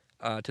 loss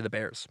to the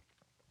Bears.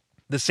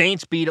 The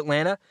Saints beat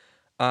Atlanta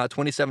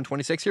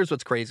 27-26. Here's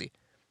what's crazy.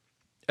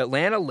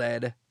 Atlanta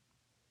led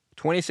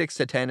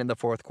 26-10 in the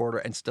fourth quarter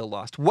and still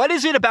lost. What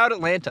is it about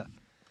Atlanta?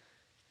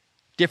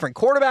 Different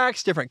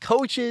quarterbacks, different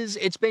coaches.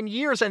 It's been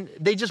years, and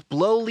they just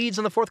blow leads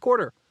in the fourth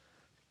quarter.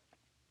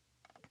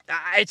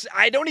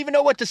 I don't even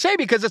know what to say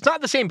because it's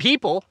not the same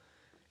people.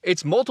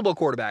 It's multiple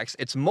quarterbacks.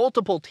 It's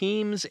multiple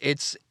teams.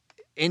 It's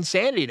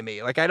insanity to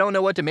me. I don't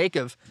know what to make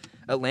of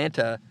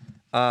Atlanta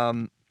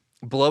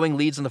blowing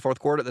leads in the fourth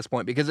quarter at this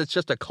point because it's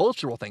just a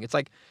cultural thing. It's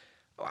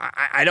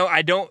I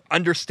don't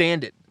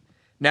understand it.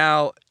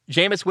 Now,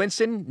 Jameis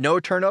Winston, no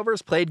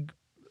turnovers, played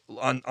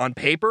on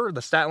paper.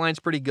 The stat line's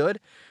pretty good.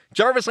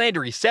 Jarvis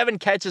Landry, 7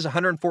 catches,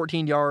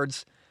 114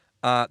 yards.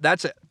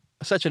 That's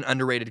such an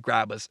underrated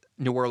grab was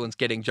New Orleans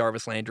getting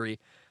Jarvis Landry.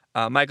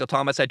 Michael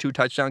Thomas had 2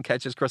 touchdown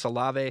catches. Chris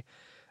Olave.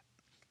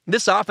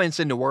 This offense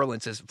in New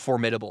Orleans is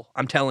formidable.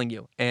 I'm telling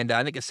you. And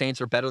I think the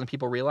Saints are better than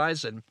people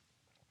realize. And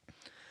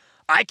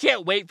I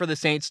can't wait for the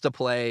Saints to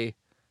play.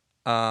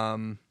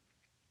 I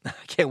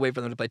can't wait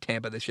for them to play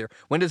Tampa this year.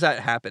 When does that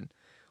happen?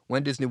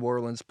 When does New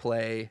Orleans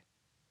play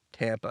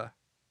Tampa?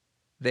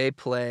 They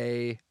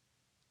play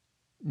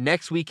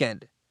next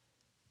weekend.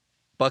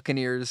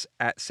 Buccaneers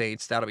at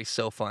Saints. That'll be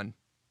so fun.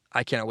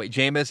 I cannot wait.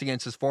 Jameis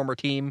against his former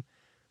team.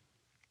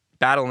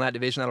 battle in that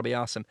division. That'll be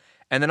awesome.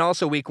 And then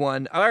also week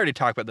 1, I already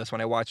talked about this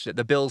when I watched it.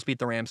 The Bills beat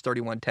the Rams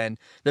 31-10.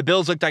 The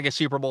Bills looked like a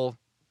Super Bowl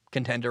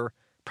contender,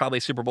 probably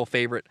Super Bowl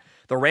favorite.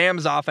 The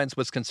Rams offense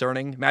was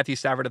concerning. Matthew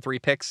Stafford had 3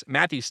 picks.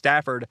 Matthew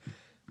Stafford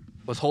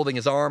was holding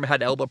his arm,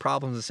 had elbow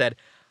problems, and said,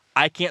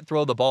 I can't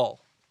throw the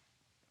ball.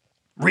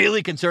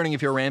 Really concerning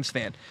if you're a Rams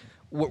fan.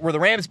 Were the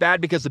Rams bad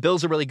because the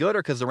Bills are really good or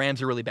because the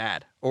Rams are really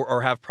bad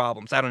or have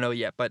problems? I don't know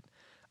yet, but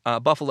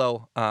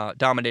Buffalo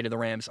dominated the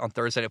Rams on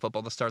Thursday Night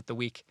Football to start the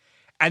week.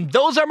 And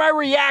those are my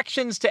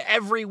reactions to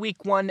every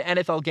week 1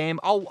 NFL game.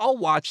 I'll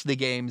watch the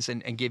games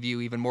and give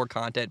you even more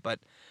content, but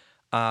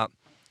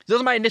those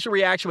are my initial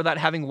reaction without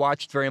having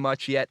watched very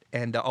much yet,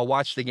 and I'll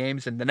watch the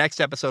games, and the next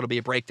episode will be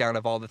a breakdown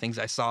of all the things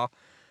I saw.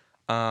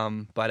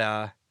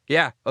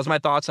 Yeah, those are my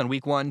thoughts on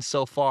week 1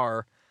 so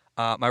far,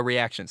 my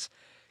reactions.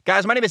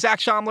 Guys, my name is Zach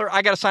Schomler.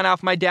 I got to sign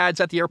off. My dad's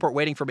at the airport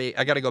waiting for me.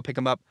 I got to go pick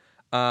him up.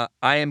 I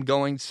am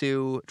going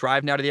to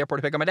drive now to the airport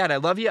to pick up my dad. I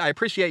love you. I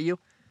appreciate you.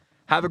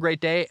 Have a great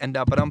day, and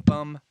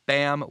ba-dum-bum,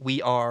 bam,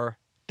 we are